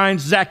along. He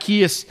finds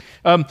Zacchaeus,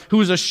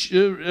 who's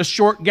a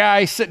short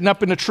guy sitting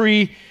up in a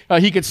tree.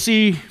 He could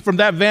see from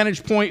that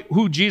vantage point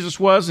who Jesus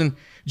was, and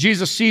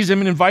Jesus sees him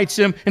and invites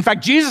him. In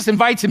fact, Jesus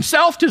invites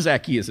himself to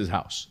Zacchaeus'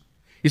 house.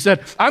 He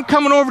said, I'm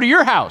coming over to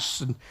your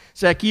house. And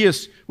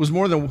Zacchaeus was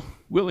more than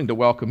willing to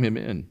welcome him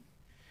in.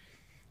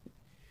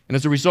 And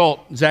as a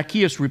result,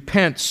 Zacchaeus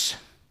repents.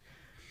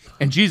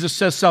 And Jesus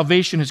says,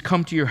 salvation has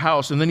come to your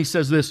house. And then he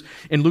says this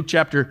in Luke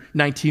chapter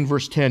 19,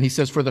 verse 10. He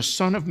says, for the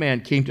Son of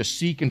Man came to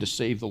seek and to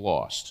save the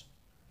lost.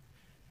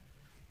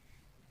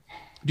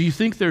 Do you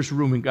think there's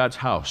room in God's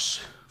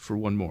house for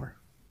one more?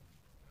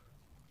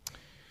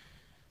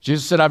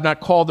 Jesus said, I've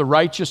not called the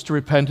righteous to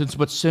repentance,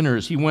 but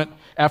sinners. He went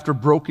after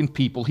broken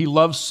people. He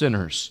loves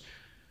sinners.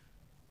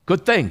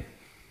 Good thing.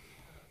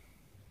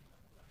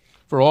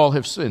 For all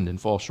have sinned and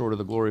fall short of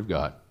the glory of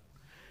God.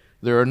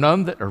 There are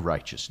none that are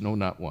righteous, no,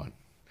 not one.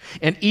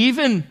 And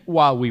even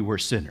while we were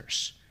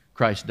sinners,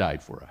 Christ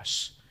died for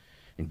us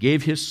and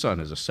gave his Son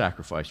as a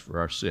sacrifice for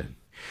our sin.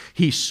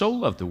 He so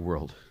loved the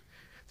world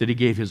that he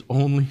gave his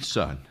only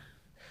Son.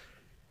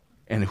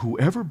 And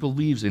whoever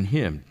believes in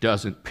him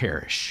doesn't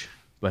perish,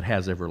 but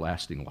has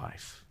everlasting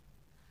life.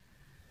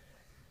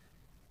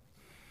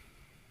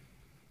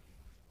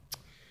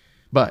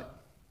 But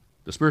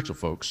the spiritual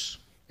folks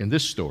in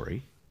this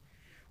story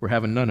were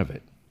having none of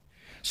it.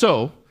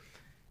 So,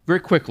 very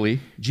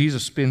quickly,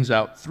 Jesus spins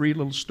out 3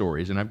 little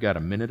stories, and I've got a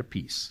minute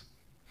apiece.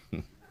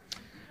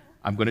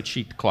 I'm going to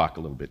cheat the clock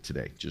a little bit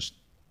today, just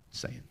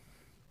saying.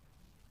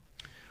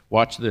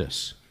 Watch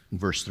this in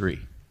verse 3.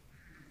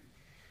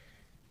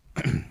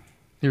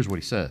 Here's what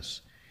he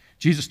says.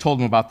 Jesus told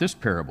him about this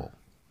parable.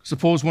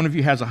 Suppose one of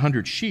you has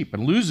 100 sheep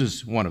and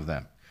loses one of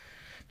them.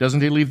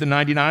 Doesn't he leave the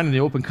 99 in the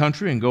open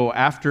country and go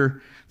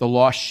after the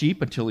lost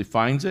sheep until he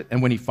finds it?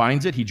 And when he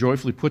finds it, he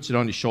joyfully puts it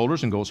on his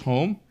shoulders and goes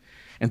home.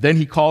 And then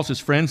he calls his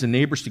friends and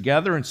neighbors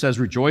together and says,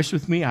 rejoice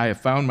with me, I have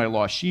found my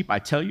lost sheep. I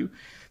tell you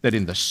that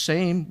in the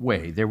same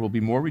way there will be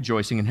more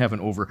rejoicing in heaven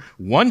over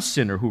one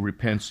sinner who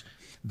repents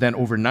than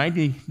over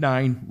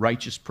 99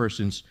 righteous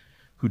persons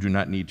who do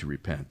not need to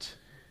repent.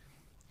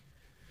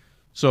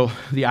 So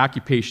the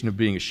occupation of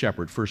being a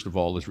shepherd, first of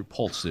all, is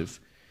repulsive.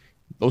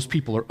 Those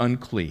people are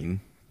unclean.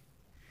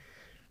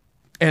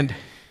 And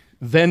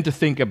then to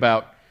think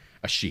about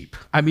a sheep.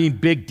 I mean,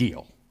 big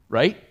deal,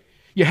 right?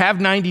 You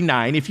have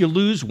 99. If you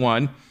lose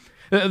one,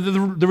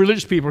 the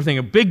religious people are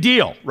thinking, big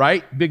deal,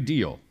 right? Big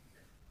deal.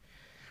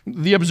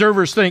 The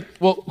observers think,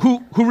 well,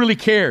 who really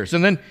cares?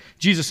 And then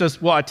Jesus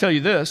says, well, I tell you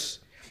this,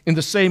 in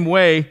the same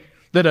way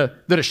that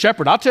a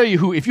shepherd, I'll tell you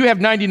who, if you have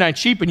 99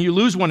 sheep and you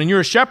lose one and you're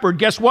a shepherd,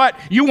 guess what?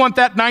 You want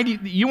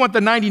the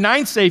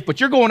 99 safe, but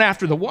you're going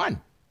after the one.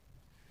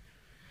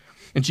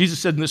 And Jesus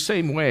said, in the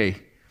same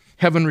way,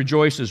 heaven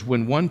rejoices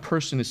when one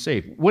person is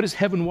saved. What is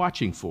heaven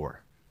watching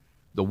for?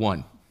 The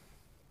one.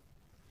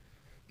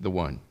 The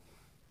one.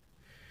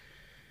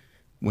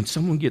 When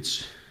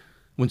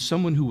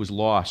someone who was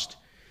lost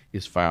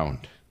is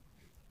found,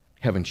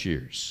 heaven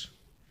cheers.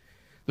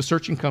 The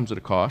searching comes at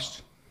a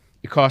cost.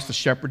 It costs the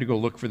shepherd to go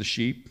look for the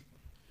sheep.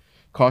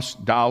 It costs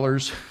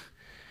dollars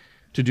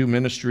to do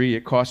ministry.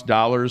 It costs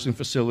dollars in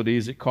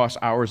facilities. It costs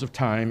hours of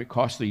time. It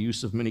costs the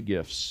use of many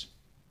gifts.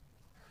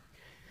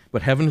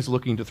 But heaven is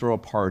looking to throw a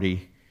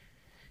party,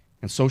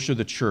 and so should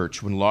the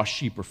church when lost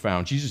sheep are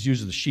found. Jesus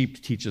uses the sheep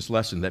to teach this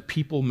lesson that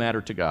people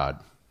matter to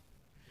God.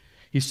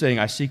 He's saying,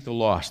 I seek the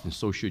lost, and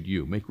so should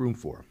you. Make room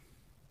for them.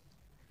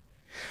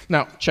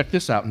 Now, check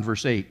this out in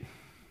verse 8.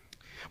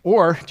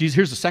 Or,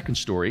 here's the second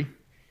story.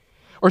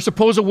 Or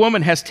suppose a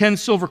woman has 10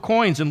 silver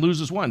coins and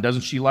loses one.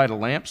 Doesn't she light a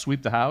lamp,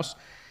 sweep the house,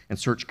 and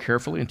search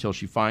carefully until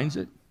she finds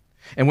it?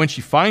 And when she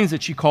finds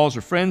it, she calls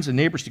her friends and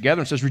neighbors together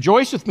and says,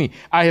 rejoice with me,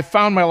 I have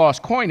found my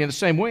lost coin. In the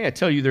same way, I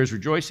tell you, there's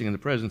rejoicing in the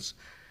presence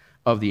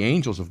of the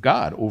angels of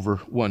God over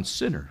one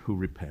sinner who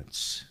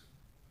repents.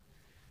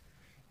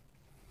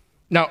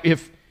 Now,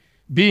 if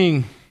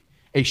being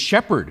a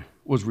shepherd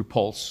was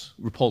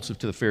repulsive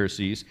to the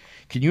Pharisees,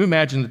 can you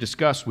imagine the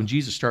disgust when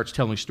Jesus starts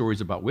telling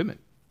stories about women?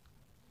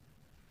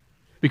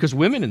 Because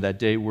women in that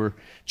day were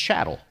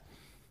chattel.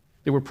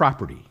 They were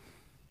property.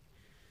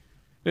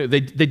 They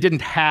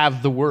didn't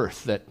have the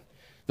worth that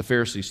the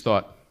Pharisees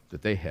thought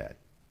that they had.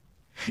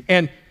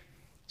 And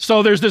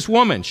So there's this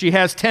woman. She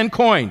has 10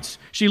 coins.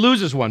 She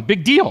loses one.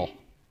 Big deal,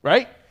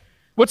 right?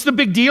 What's the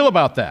big deal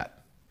about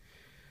that?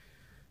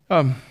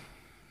 But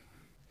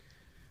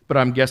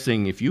I'm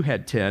guessing if you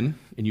had 10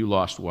 and you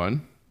lost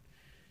one,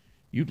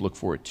 you'd look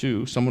for it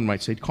too. Someone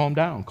might say, calm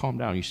down.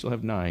 You still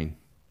have 9.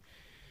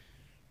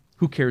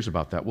 Who cares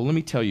about that? Well, let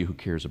me tell you who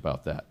cares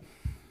about that.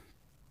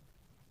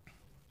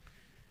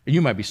 And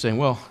you might be saying,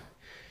 well,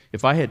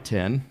 if I had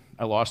 10,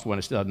 I lost one,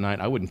 I still had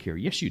 9, I wouldn't care.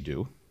 Yes, you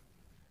do.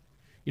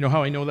 You know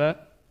how I know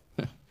that?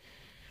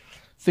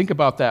 Think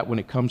about that when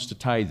it comes to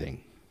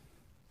tithing.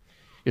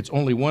 It's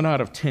only 1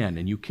 out of 10,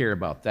 and you care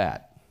about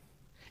that.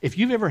 If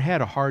you've ever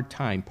had a hard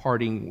time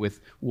parting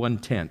with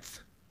 1/10,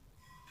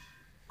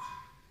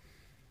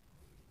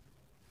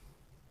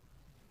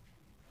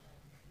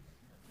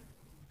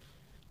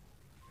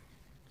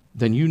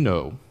 then you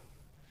know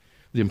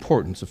the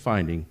importance of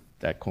finding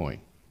that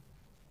coin.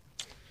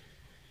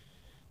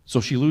 So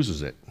she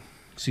loses it.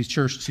 She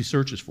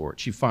searches for it.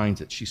 She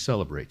finds it. She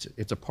celebrates it.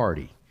 It's a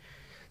party.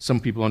 Some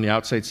people on the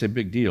outside say,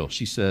 big deal.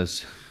 She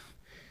says,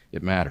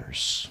 it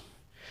matters.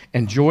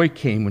 And joy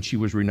came when she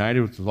was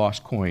reunited with the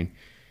lost coin.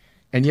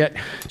 And yet,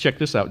 check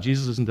this out.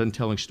 Jesus isn't done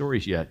telling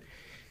stories yet.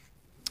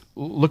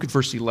 Look at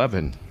verse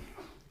 11.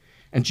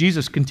 And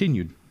Jesus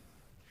continued.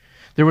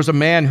 There was a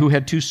man who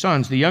had 2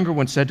 sons. The younger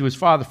one said to his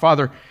father,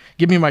 Father,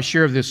 give me my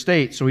share of the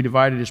estate. So he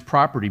divided his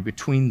property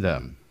between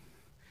them.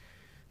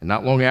 And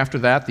not long after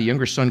that, the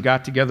younger son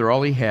got together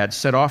all he had,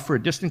 set off for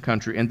a distant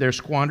country, and there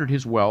squandered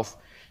his wealth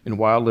in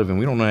wild living.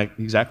 We don't know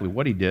exactly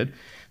what he did,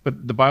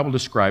 but the Bible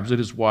describes it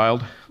as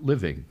wild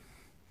living.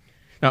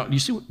 Now, you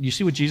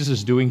see what Jesus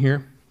is doing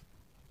here?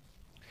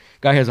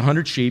 Guy has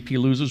 100 sheep. He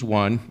loses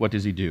one. What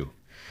does he do?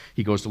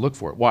 He goes to look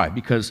for it. Why?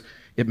 Because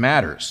it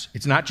matters.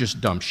 It's not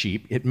just dumb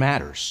sheep. It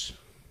matters.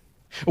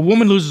 A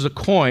woman loses a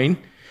coin.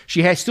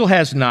 She still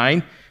has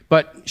 9,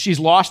 but she's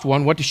lost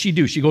one. What does she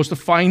do? She goes to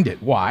find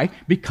it. Why?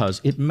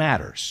 Because it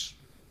matters.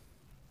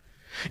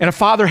 And a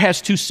father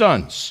has 2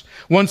 sons.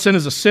 One son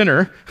is a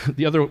sinner.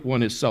 The other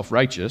one is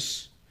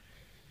self-righteous.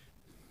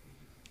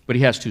 But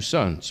he has 2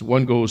 sons.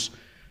 One goes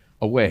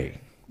away.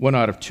 1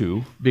 out of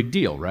 2. Big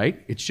deal,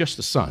 right? It's just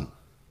the son.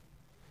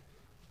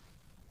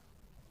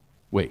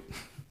 Wait.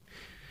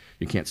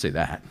 You can't say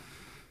that.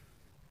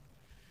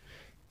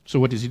 So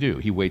what does he do?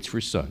 He waits for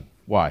his son.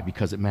 Why?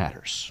 Because it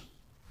matters.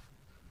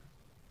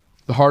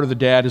 The heart of the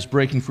dad is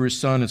breaking for his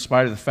son in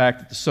spite of the fact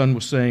that the son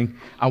was saying,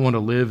 I want to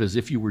live as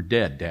if you were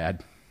dead,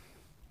 Dad.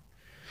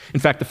 In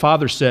fact, the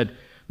father said,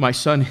 my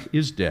son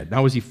is dead.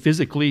 Now, was he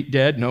physically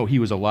dead? No, he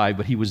was alive,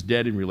 but he was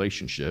dead in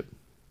relationship.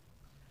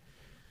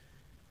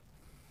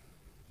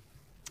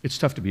 It's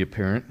tough to be a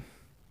parent.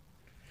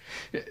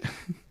 Do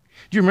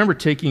you remember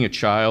taking a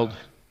child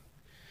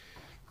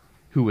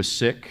who was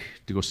sick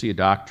to go see a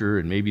doctor,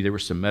 and maybe there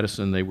was some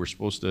medicine they were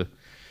supposed to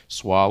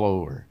swallow,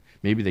 or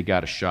maybe they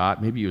got a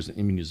shot, maybe it was an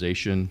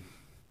immunization,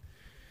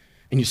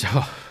 and you say,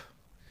 oh,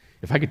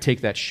 if I could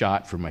take that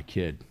shot for my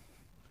kid,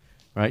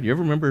 right? You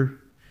ever remember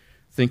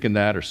thinking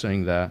that or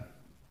saying that?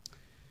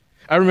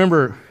 I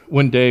remember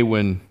one day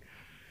when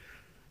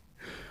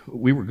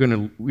we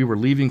were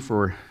leaving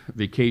for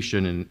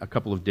vacation in a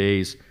couple of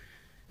days,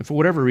 and for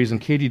whatever reason,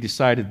 Katie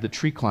decided that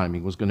tree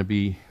climbing was going to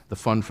be the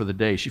fun for the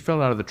day. She fell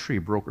out of the tree,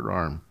 broke her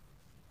arm.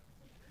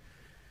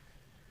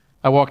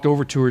 I walked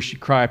over to her. She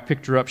cried. I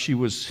picked her up. She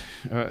was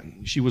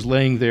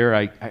laying there.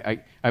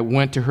 I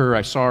went to her.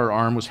 I saw her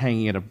arm was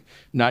hanging at a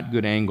not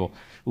good angle.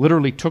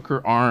 Literally took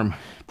her arm,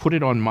 put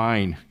it on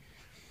mine,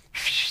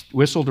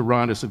 whistled to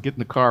Rhonda, said, get in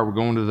the car. We're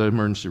going to the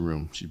emergency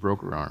room. She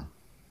broke her arm.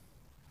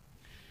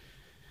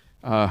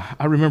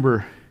 I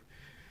remember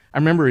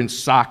in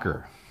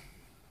soccer,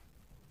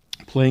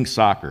 playing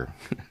soccer,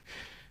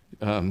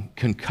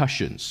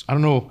 concussions. I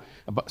don't know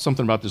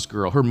something about this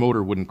girl. Her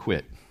motor wouldn't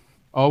quit.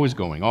 Always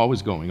going,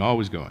 always going,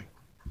 always going.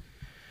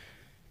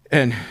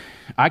 And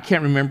I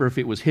can't remember if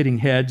it was hitting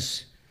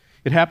heads.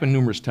 It happened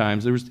numerous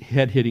times. There was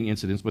head-hitting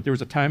incidents, but there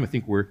was a time, I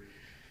think, where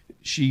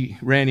she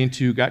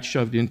got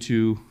shoved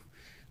into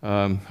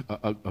a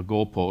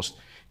goalpost.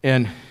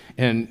 And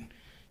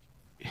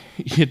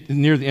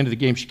near the end of the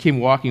game, she came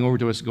walking over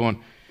to us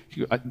going,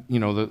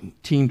 the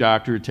team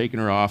doctor had taken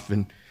her off,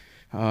 and,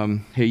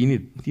 hey, you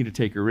need to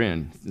take her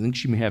in. I think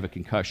she may have a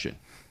concussion.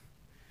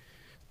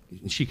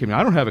 And she came in,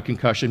 I don't have a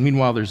concussion.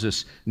 Meanwhile, there's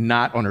this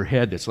knot on her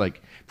head that's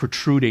like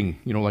protruding,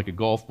 like a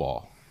golf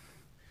ball.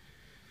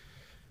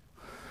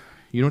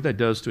 You know what that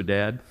does to a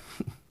dad?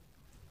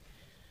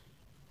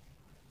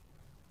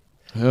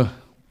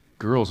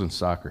 Girls in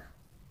soccer.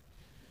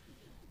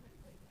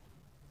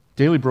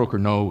 Daly broke her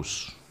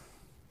nose.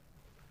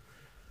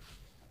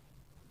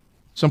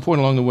 Some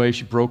point along the way,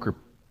 she broke her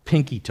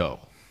pinky toe.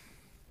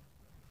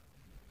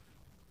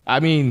 I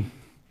mean,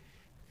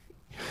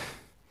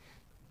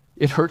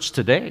 it hurts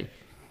today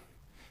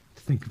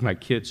to think of my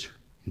kids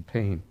in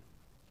pain.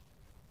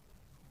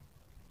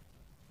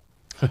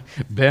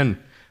 Ben,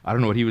 I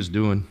don't know what he was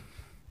doing,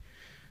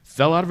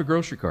 fell out of a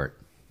grocery cart,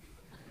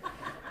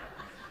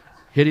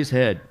 hit his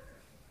head.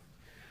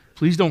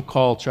 Please don't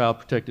call Child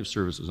Protective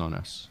Services on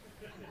us.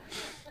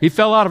 He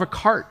fell out of a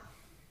cart.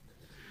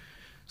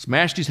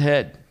 Smashed his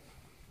head.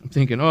 I'm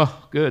thinking, oh,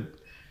 good.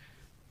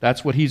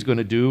 That's what he's going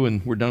to do,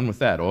 and we're done with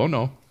that. Oh,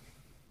 no.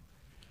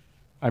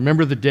 I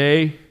remember the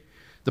day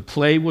the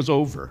play was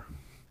over,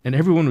 and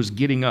everyone was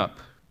getting up.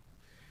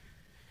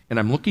 And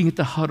I'm looking at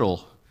the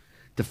huddle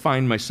to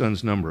find my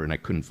son's number, and I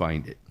couldn't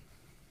find it.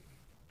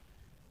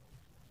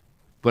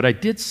 But I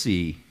did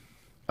see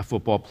a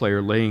football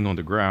player laying on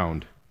the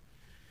ground,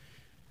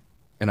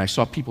 and I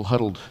saw people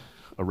huddled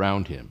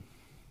around him.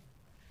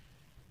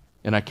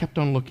 And I kept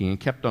on looking and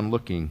kept on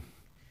looking.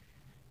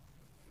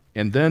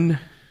 And then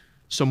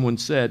someone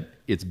said,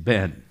 "It's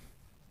Ben."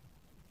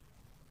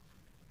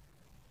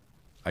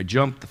 I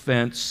jumped the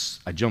fence.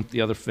 I jumped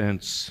the other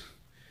fence.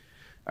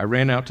 I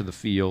ran out to the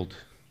field.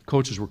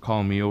 Coaches were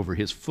calling me over.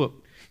 His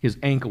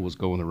ankle was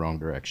going the wrong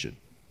direction.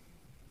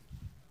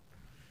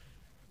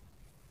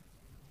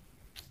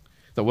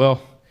 Thought,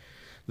 well,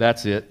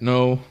 that's it.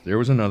 No, there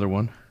was another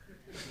one.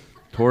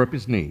 Tore up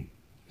his knee.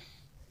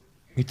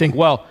 You think,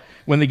 well,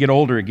 when they get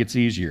older, it gets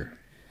easier.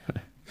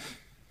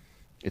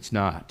 It's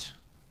not.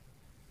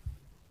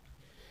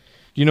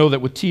 You know that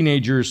with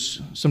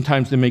teenagers,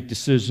 sometimes they make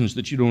decisions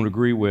that you don't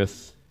agree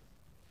with.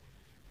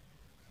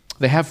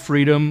 They have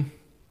freedom,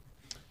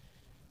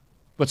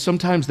 but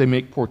sometimes they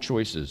make poor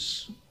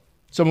choices.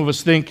 Some of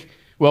us think,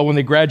 well, when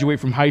they graduate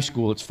from high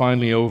school, it's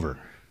finally over.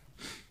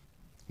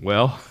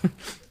 Well,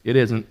 it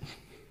isn't.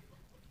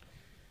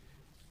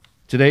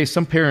 Today,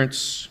 some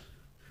parents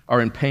are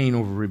in pain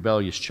over a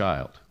rebellious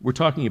child. We're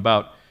talking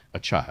about a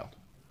child.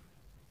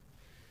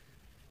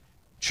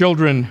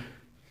 Children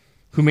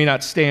who may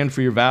not stand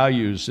for your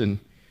values, and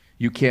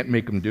you can't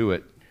make them do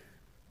it.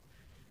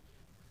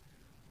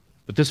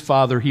 But this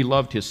father, he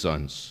loved his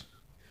sons,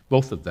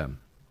 both of them.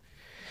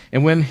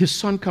 And when his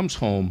son comes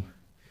home,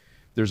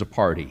 there's a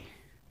party.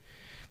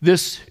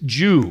 This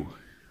Jew,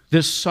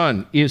 this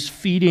son, is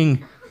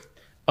feeding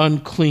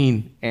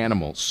unclean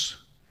animals.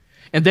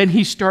 And then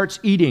he starts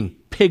eating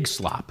pig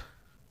slop.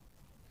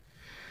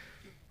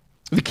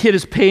 The kid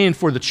is paying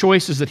for the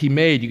choices that he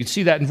made. You can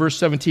see that in verse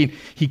 17.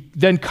 He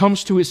then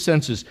comes to his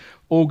senses.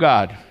 Oh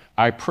God,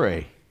 I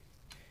pray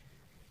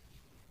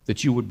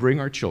that you would bring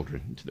our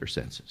children to their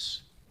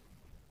senses.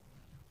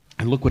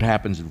 And look what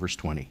happens in verse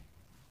 20.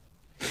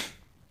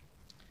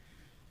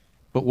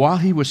 But while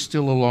he was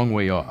still a long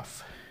way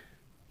off,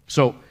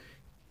 so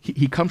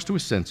he comes to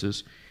his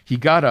senses, he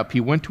got up,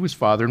 he went to his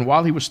father, and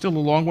while he was still a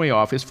long way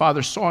off, his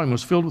father saw him,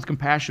 was filled with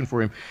compassion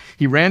for him.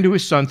 He ran to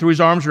his son, threw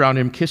his arms around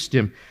him, kissed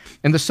him.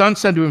 And the son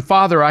said to him,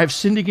 Father, I have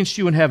sinned against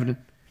you and heaven,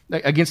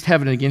 against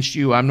heaven and against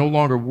you. I'm no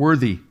longer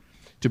worthy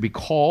to be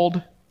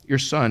called your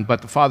son.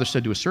 But the father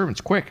said to his servants,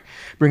 quick,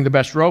 bring the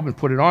best robe and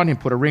put it on him,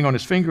 put a ring on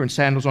his finger and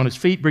sandals on his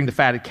feet, bring the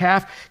fatted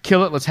calf,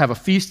 kill it, let's have a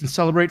feast and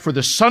celebrate. For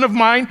the son of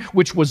mine,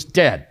 which was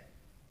dead,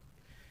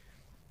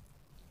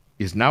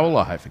 is now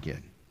alive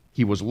again.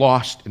 He was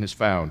lost and is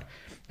found.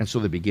 And so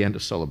they began to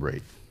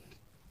celebrate.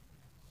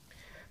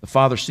 The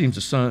father sees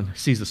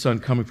the son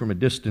coming from a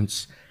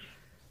distance.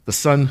 The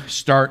son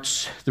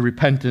starts the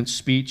repentance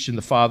speech, and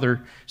the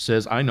father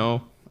says, I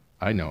know.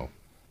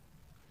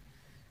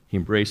 He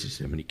embraces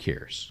him and he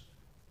cares.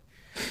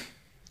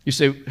 You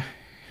say,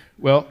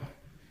 well,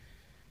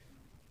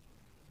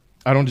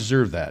 I don't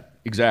deserve that.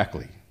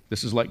 Exactly.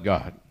 This is like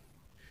God.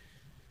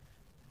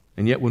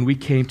 And yet when we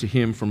came to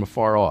him from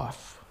afar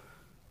off,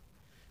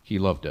 he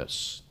loved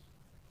us.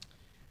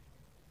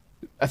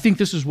 I think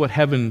this is what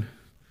heaven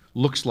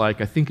looks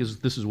like. I think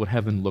this is what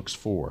heaven looks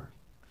for.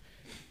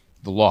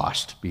 The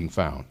lost being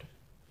found.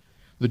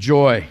 The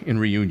joy in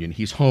reunion.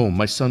 He's home.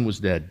 My son was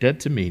dead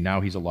to me.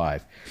 Now he's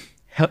alive.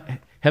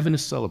 Heaven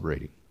is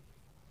celebrating.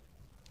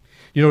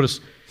 You notice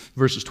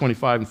verses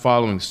 25 and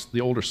following,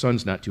 the older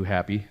son's not too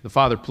happy. The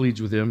father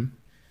pleads with him.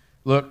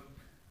 Look,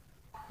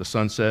 the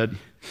son said,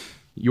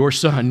 your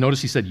son,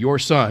 notice he said, your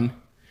son,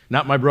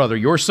 not my brother,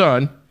 your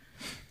son,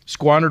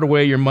 squandered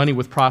away your money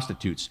with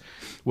prostitutes.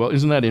 Well,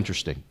 isn't that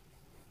interesting?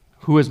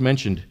 Who has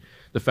mentioned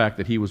the fact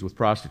that he was with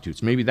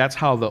prostitutes? Maybe that's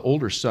how the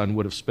older son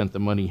would have spent the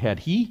money had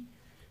he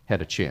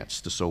had a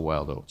chance to sow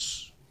wild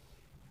oats.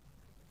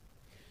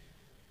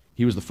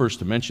 He was the first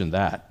to mention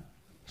that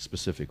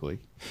specifically.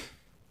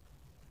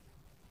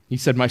 He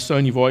said, my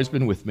son, you've always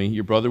been with me.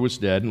 Your brother was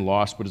dead and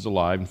lost, but is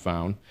alive and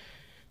found.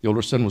 The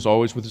older son was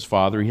always with his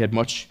father. He had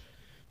much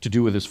to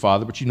do with his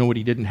father, but you know what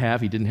he didn't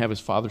have? He didn't have his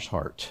father's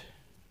heart.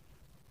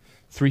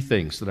 3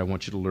 things that I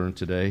want you to learn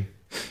today.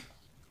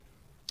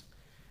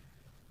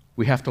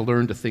 We have to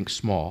learn to think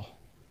small.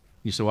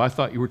 You say, well, I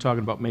thought you were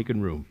talking about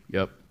making room.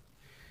 Yep.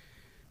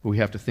 But we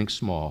have to think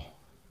small.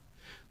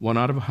 1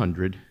 out of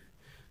 100,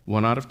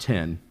 1 out of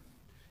 10,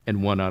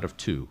 and 1 out of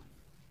 2.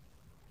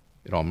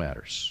 It all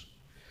matters.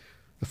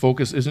 The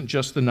focus isn't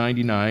just the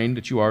 99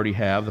 that you already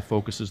have. The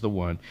focus is the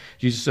 1.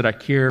 Jesus said, I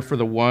care for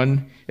the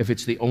 1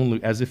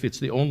 as if it's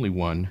the only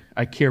one.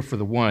 I care for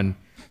the 1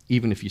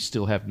 even if you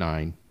still have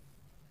 9.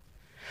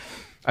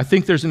 I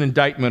think there's an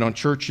indictment on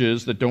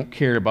churches that don't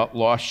care about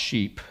lost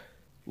sheep,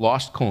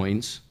 lost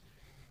coins,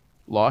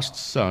 lost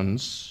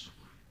sons.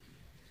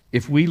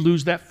 If we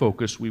lose that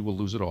focus, we will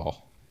lose it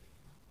all.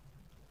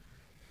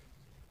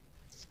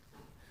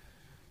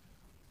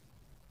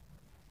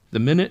 The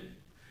minute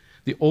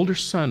the older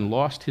son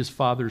lost his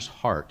father's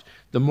heart,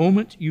 the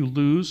moment you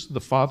lose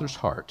the father's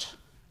heart,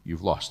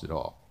 you've lost it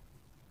all.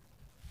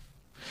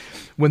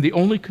 When the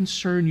only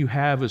concern you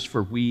have is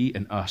for we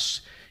and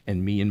us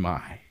and me and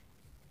my,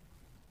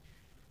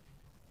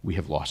 we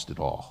have lost it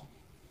all.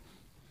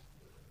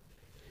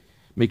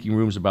 Making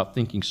room is about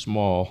thinking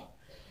small.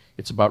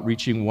 It's about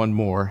reaching one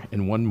more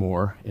and one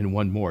more and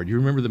one more. Do you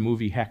remember the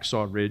movie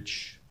Hacksaw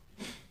Ridge?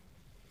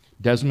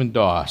 Desmond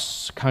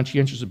Doss,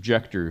 conscientious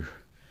objector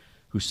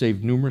who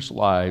saved numerous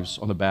lives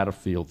on the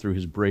battlefield through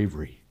his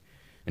bravery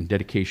and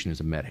dedication as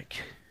a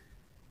medic.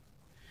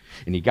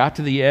 And he got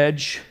to the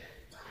edge,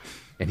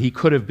 and he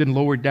could have been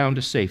lowered down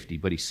to safety,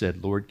 but he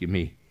said, Lord, give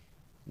me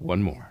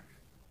one more.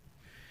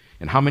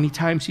 And how many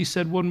times he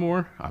said one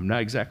more, I'm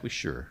not exactly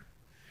sure.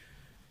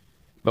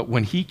 But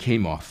when he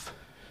came off,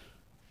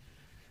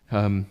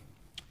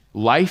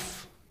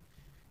 life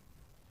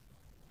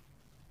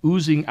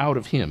oozing out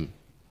of him,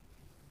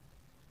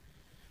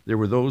 there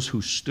were those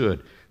who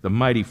stood, the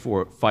mighty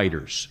four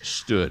fighters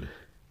stood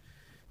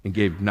and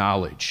gave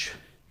knowledge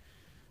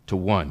to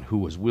one who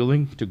was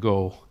willing to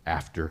go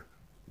after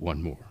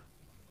one more.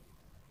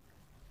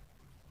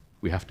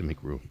 We have to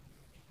make room.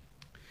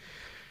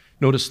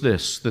 Notice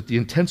this, that the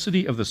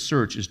intensity of the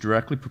search is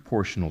directly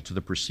proportional to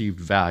the perceived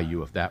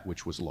value of that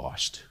which was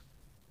lost.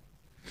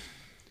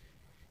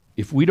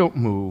 If we don't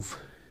move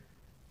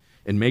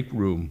and make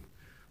room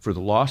for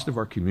the lost of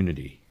our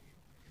community,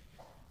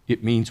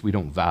 it means we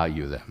don't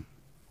value them.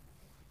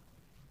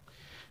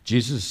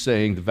 Jesus is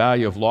saying the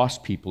value of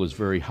lost people is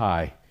very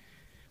high.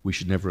 We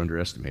should never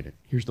underestimate it.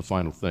 Here's the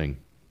final thing.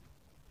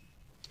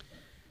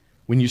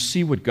 When you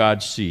see what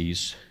God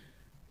sees,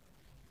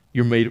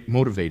 you're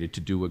motivated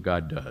to do what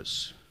God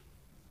does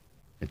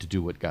and to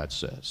do what God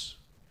says.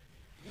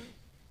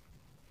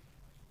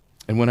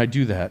 And when I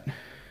do that,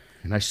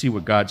 and I see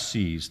what God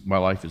sees, my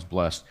life is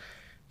blessed.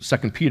 2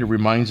 Peter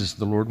reminds us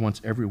the Lord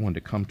wants everyone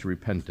to come to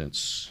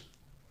repentance.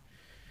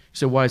 You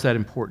say, why is that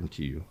important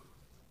to you,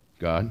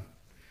 God?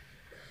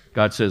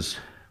 God says,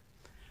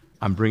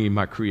 I'm bringing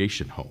my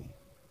creation home.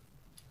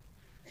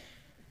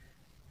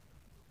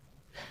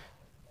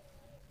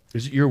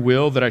 Is it your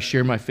will that I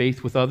share my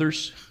faith with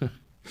others?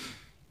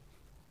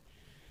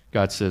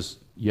 God says,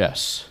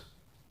 yes.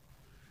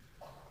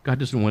 God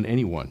doesn't want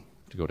anyone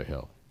to go to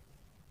hell.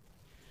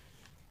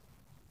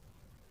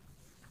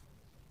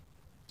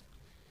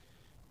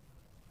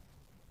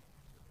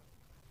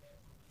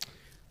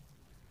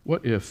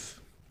 What if,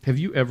 have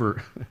you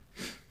ever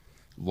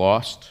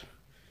lost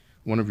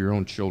one of your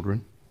own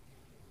children?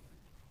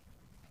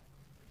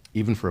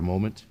 Even for a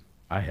moment?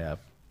 I have.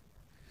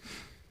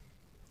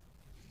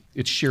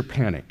 It's sheer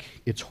panic.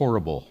 It's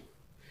horrible.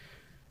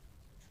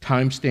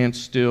 Time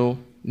stands still.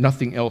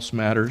 Nothing else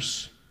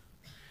matters.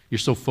 You're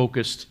so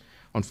focused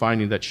on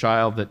finding that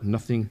child that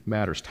nothing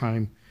matters.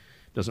 Time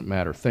doesn't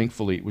matter.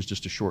 Thankfully, it was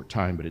just a short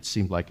time, but it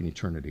seemed like an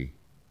eternity.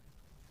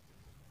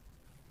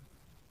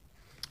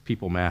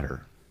 People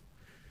matter.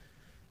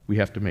 We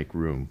have to make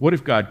room. What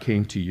if God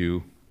came to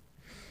you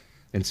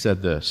and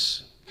said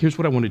this? Here's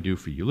what I want to do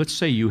for you. Let's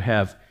say you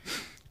have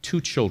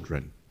 2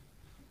 children.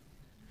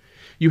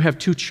 You have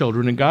 2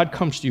 children, and God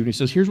comes to you and he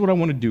says, here's what I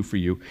want to do for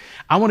you.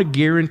 I want to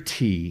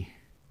guarantee,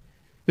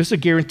 this is a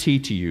guarantee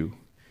to you,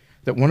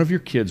 that one of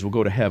your kids will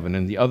go to heaven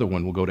and the other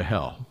one will go to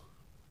hell.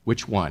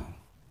 Which one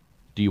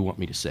do you want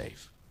me to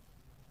save?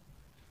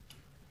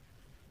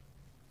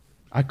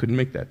 I couldn't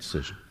make that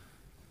decision.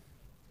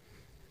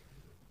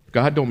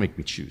 God, don't make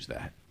me choose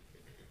that.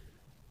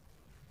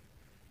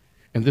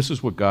 And this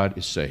is what God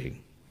is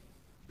saying.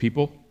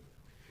 People,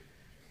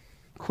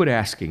 quit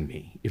asking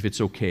me if it's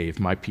okay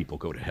if my people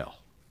go to hell.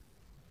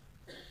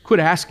 Quit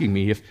asking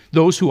me if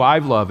those who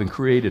I've loved and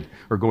created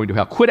are going to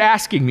hell. Quit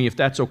asking me if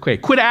that's okay.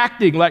 Quit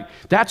acting like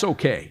that's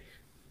okay.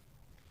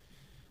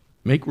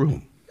 Make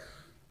room.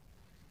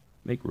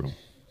 Make room.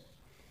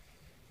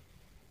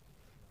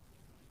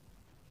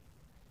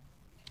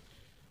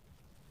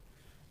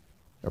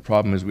 Our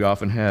problem is we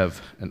often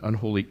have an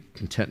unholy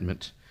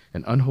contentment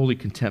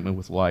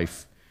with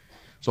life.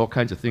 There's all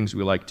kinds of things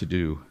we like to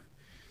do.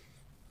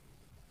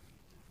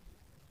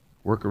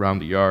 Work around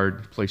the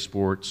yard, play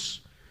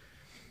sports.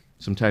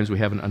 Sometimes we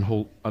have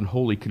an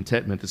unholy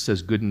contentment that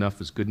says good enough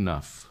is good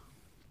enough.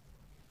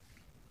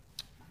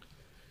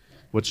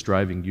 What's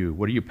driving you?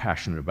 What are you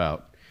passionate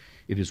about?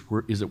 Is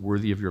it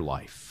worthy of your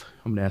life?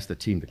 I'm going to ask the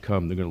team to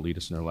come. They're going to lead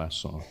us in our last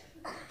song.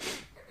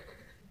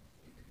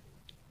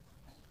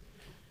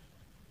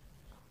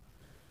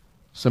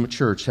 Summit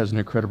Church has an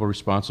incredible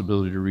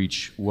responsibility to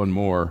reach one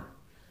more,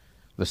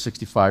 the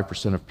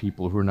 65% of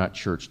people who are not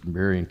churched in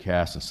Berrien,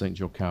 Cass, and St.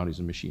 Joe counties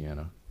in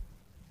Michiana.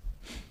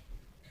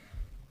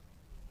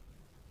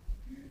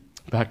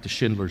 Back to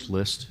Schindler's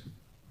List.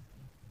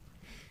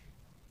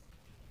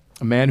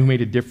 A man who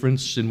made a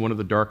difference in one of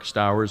the darkest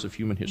hours of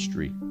human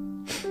history.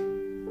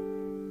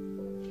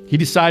 He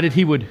decided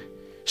he would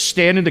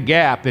stand in the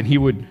gap and he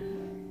would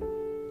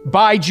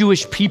buy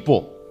Jewish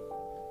people,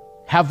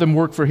 have them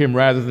work for him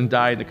rather than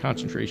die in the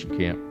concentration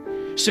camp.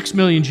 6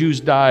 million Jews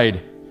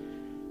died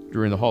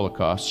during the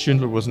Holocaust.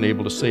 Schindler wasn't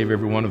able to save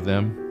every one of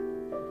them,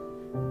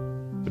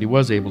 but he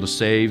was able to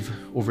save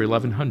over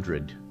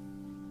 1,100.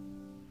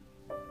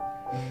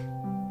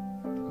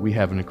 We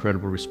have an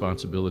incredible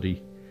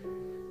responsibility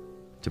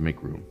to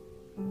make room.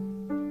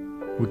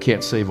 We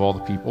can't save all the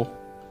people.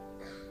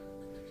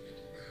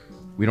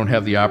 We don't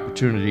have the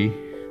opportunity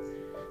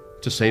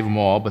to save them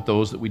all, but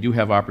those that we do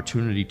have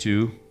opportunity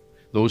to,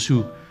 those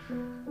who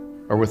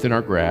are within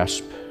our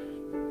grasp,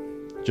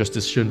 just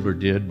as Schindler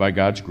did by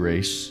God's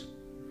grace,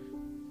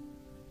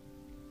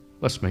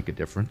 let's make a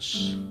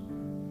difference.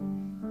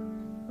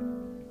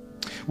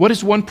 What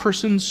is one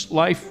person's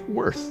life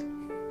worth?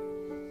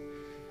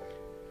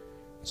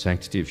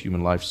 Sanctity of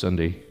Human Life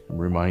Sunday, I'm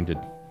reminded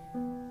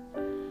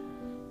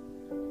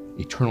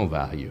eternal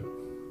value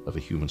of a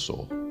human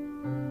soul.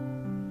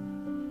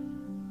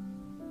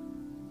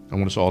 I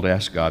want us all to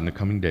ask God in the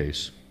coming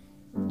days,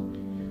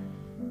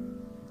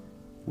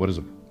 what is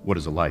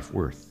a life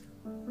worth?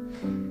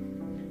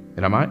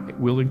 And am I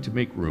willing to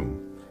make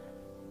room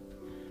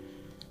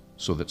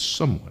so that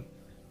someone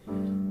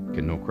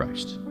can know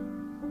Christ?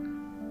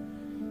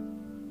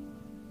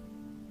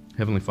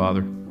 Heavenly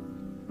Father,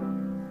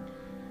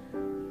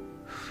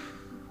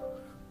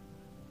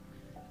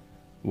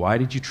 why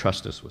did you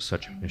trust us with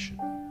such a mission?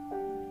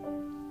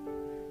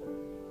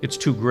 It's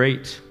too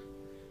great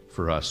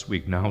for us. We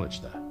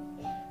acknowledge that.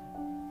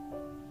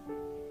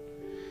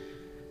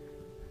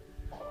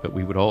 But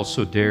we would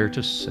also dare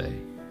to say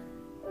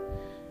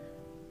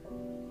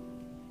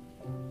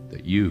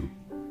that you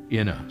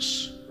in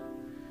us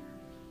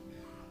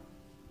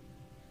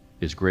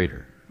is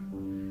greater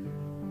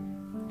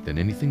than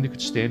anything that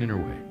could stand in our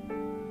way.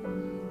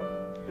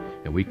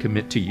 And we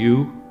commit to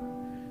you,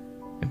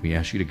 and we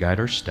ask you to guide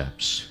our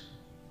steps.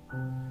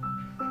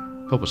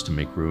 Help us to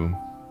make room.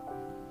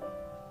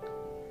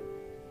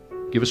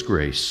 Give us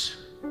grace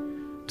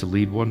to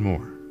lead one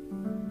more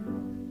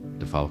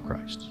to follow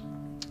Christ.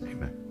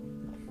 Amen.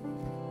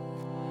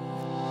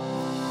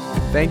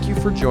 Thank you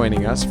for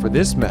joining us for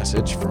this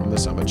message from the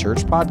Summit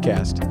Church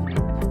podcast.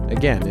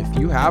 Again, if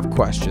you have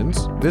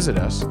questions, visit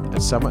us at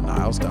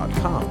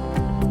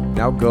summitniles.com.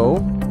 Now go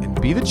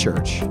and be the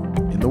church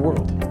in the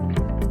world.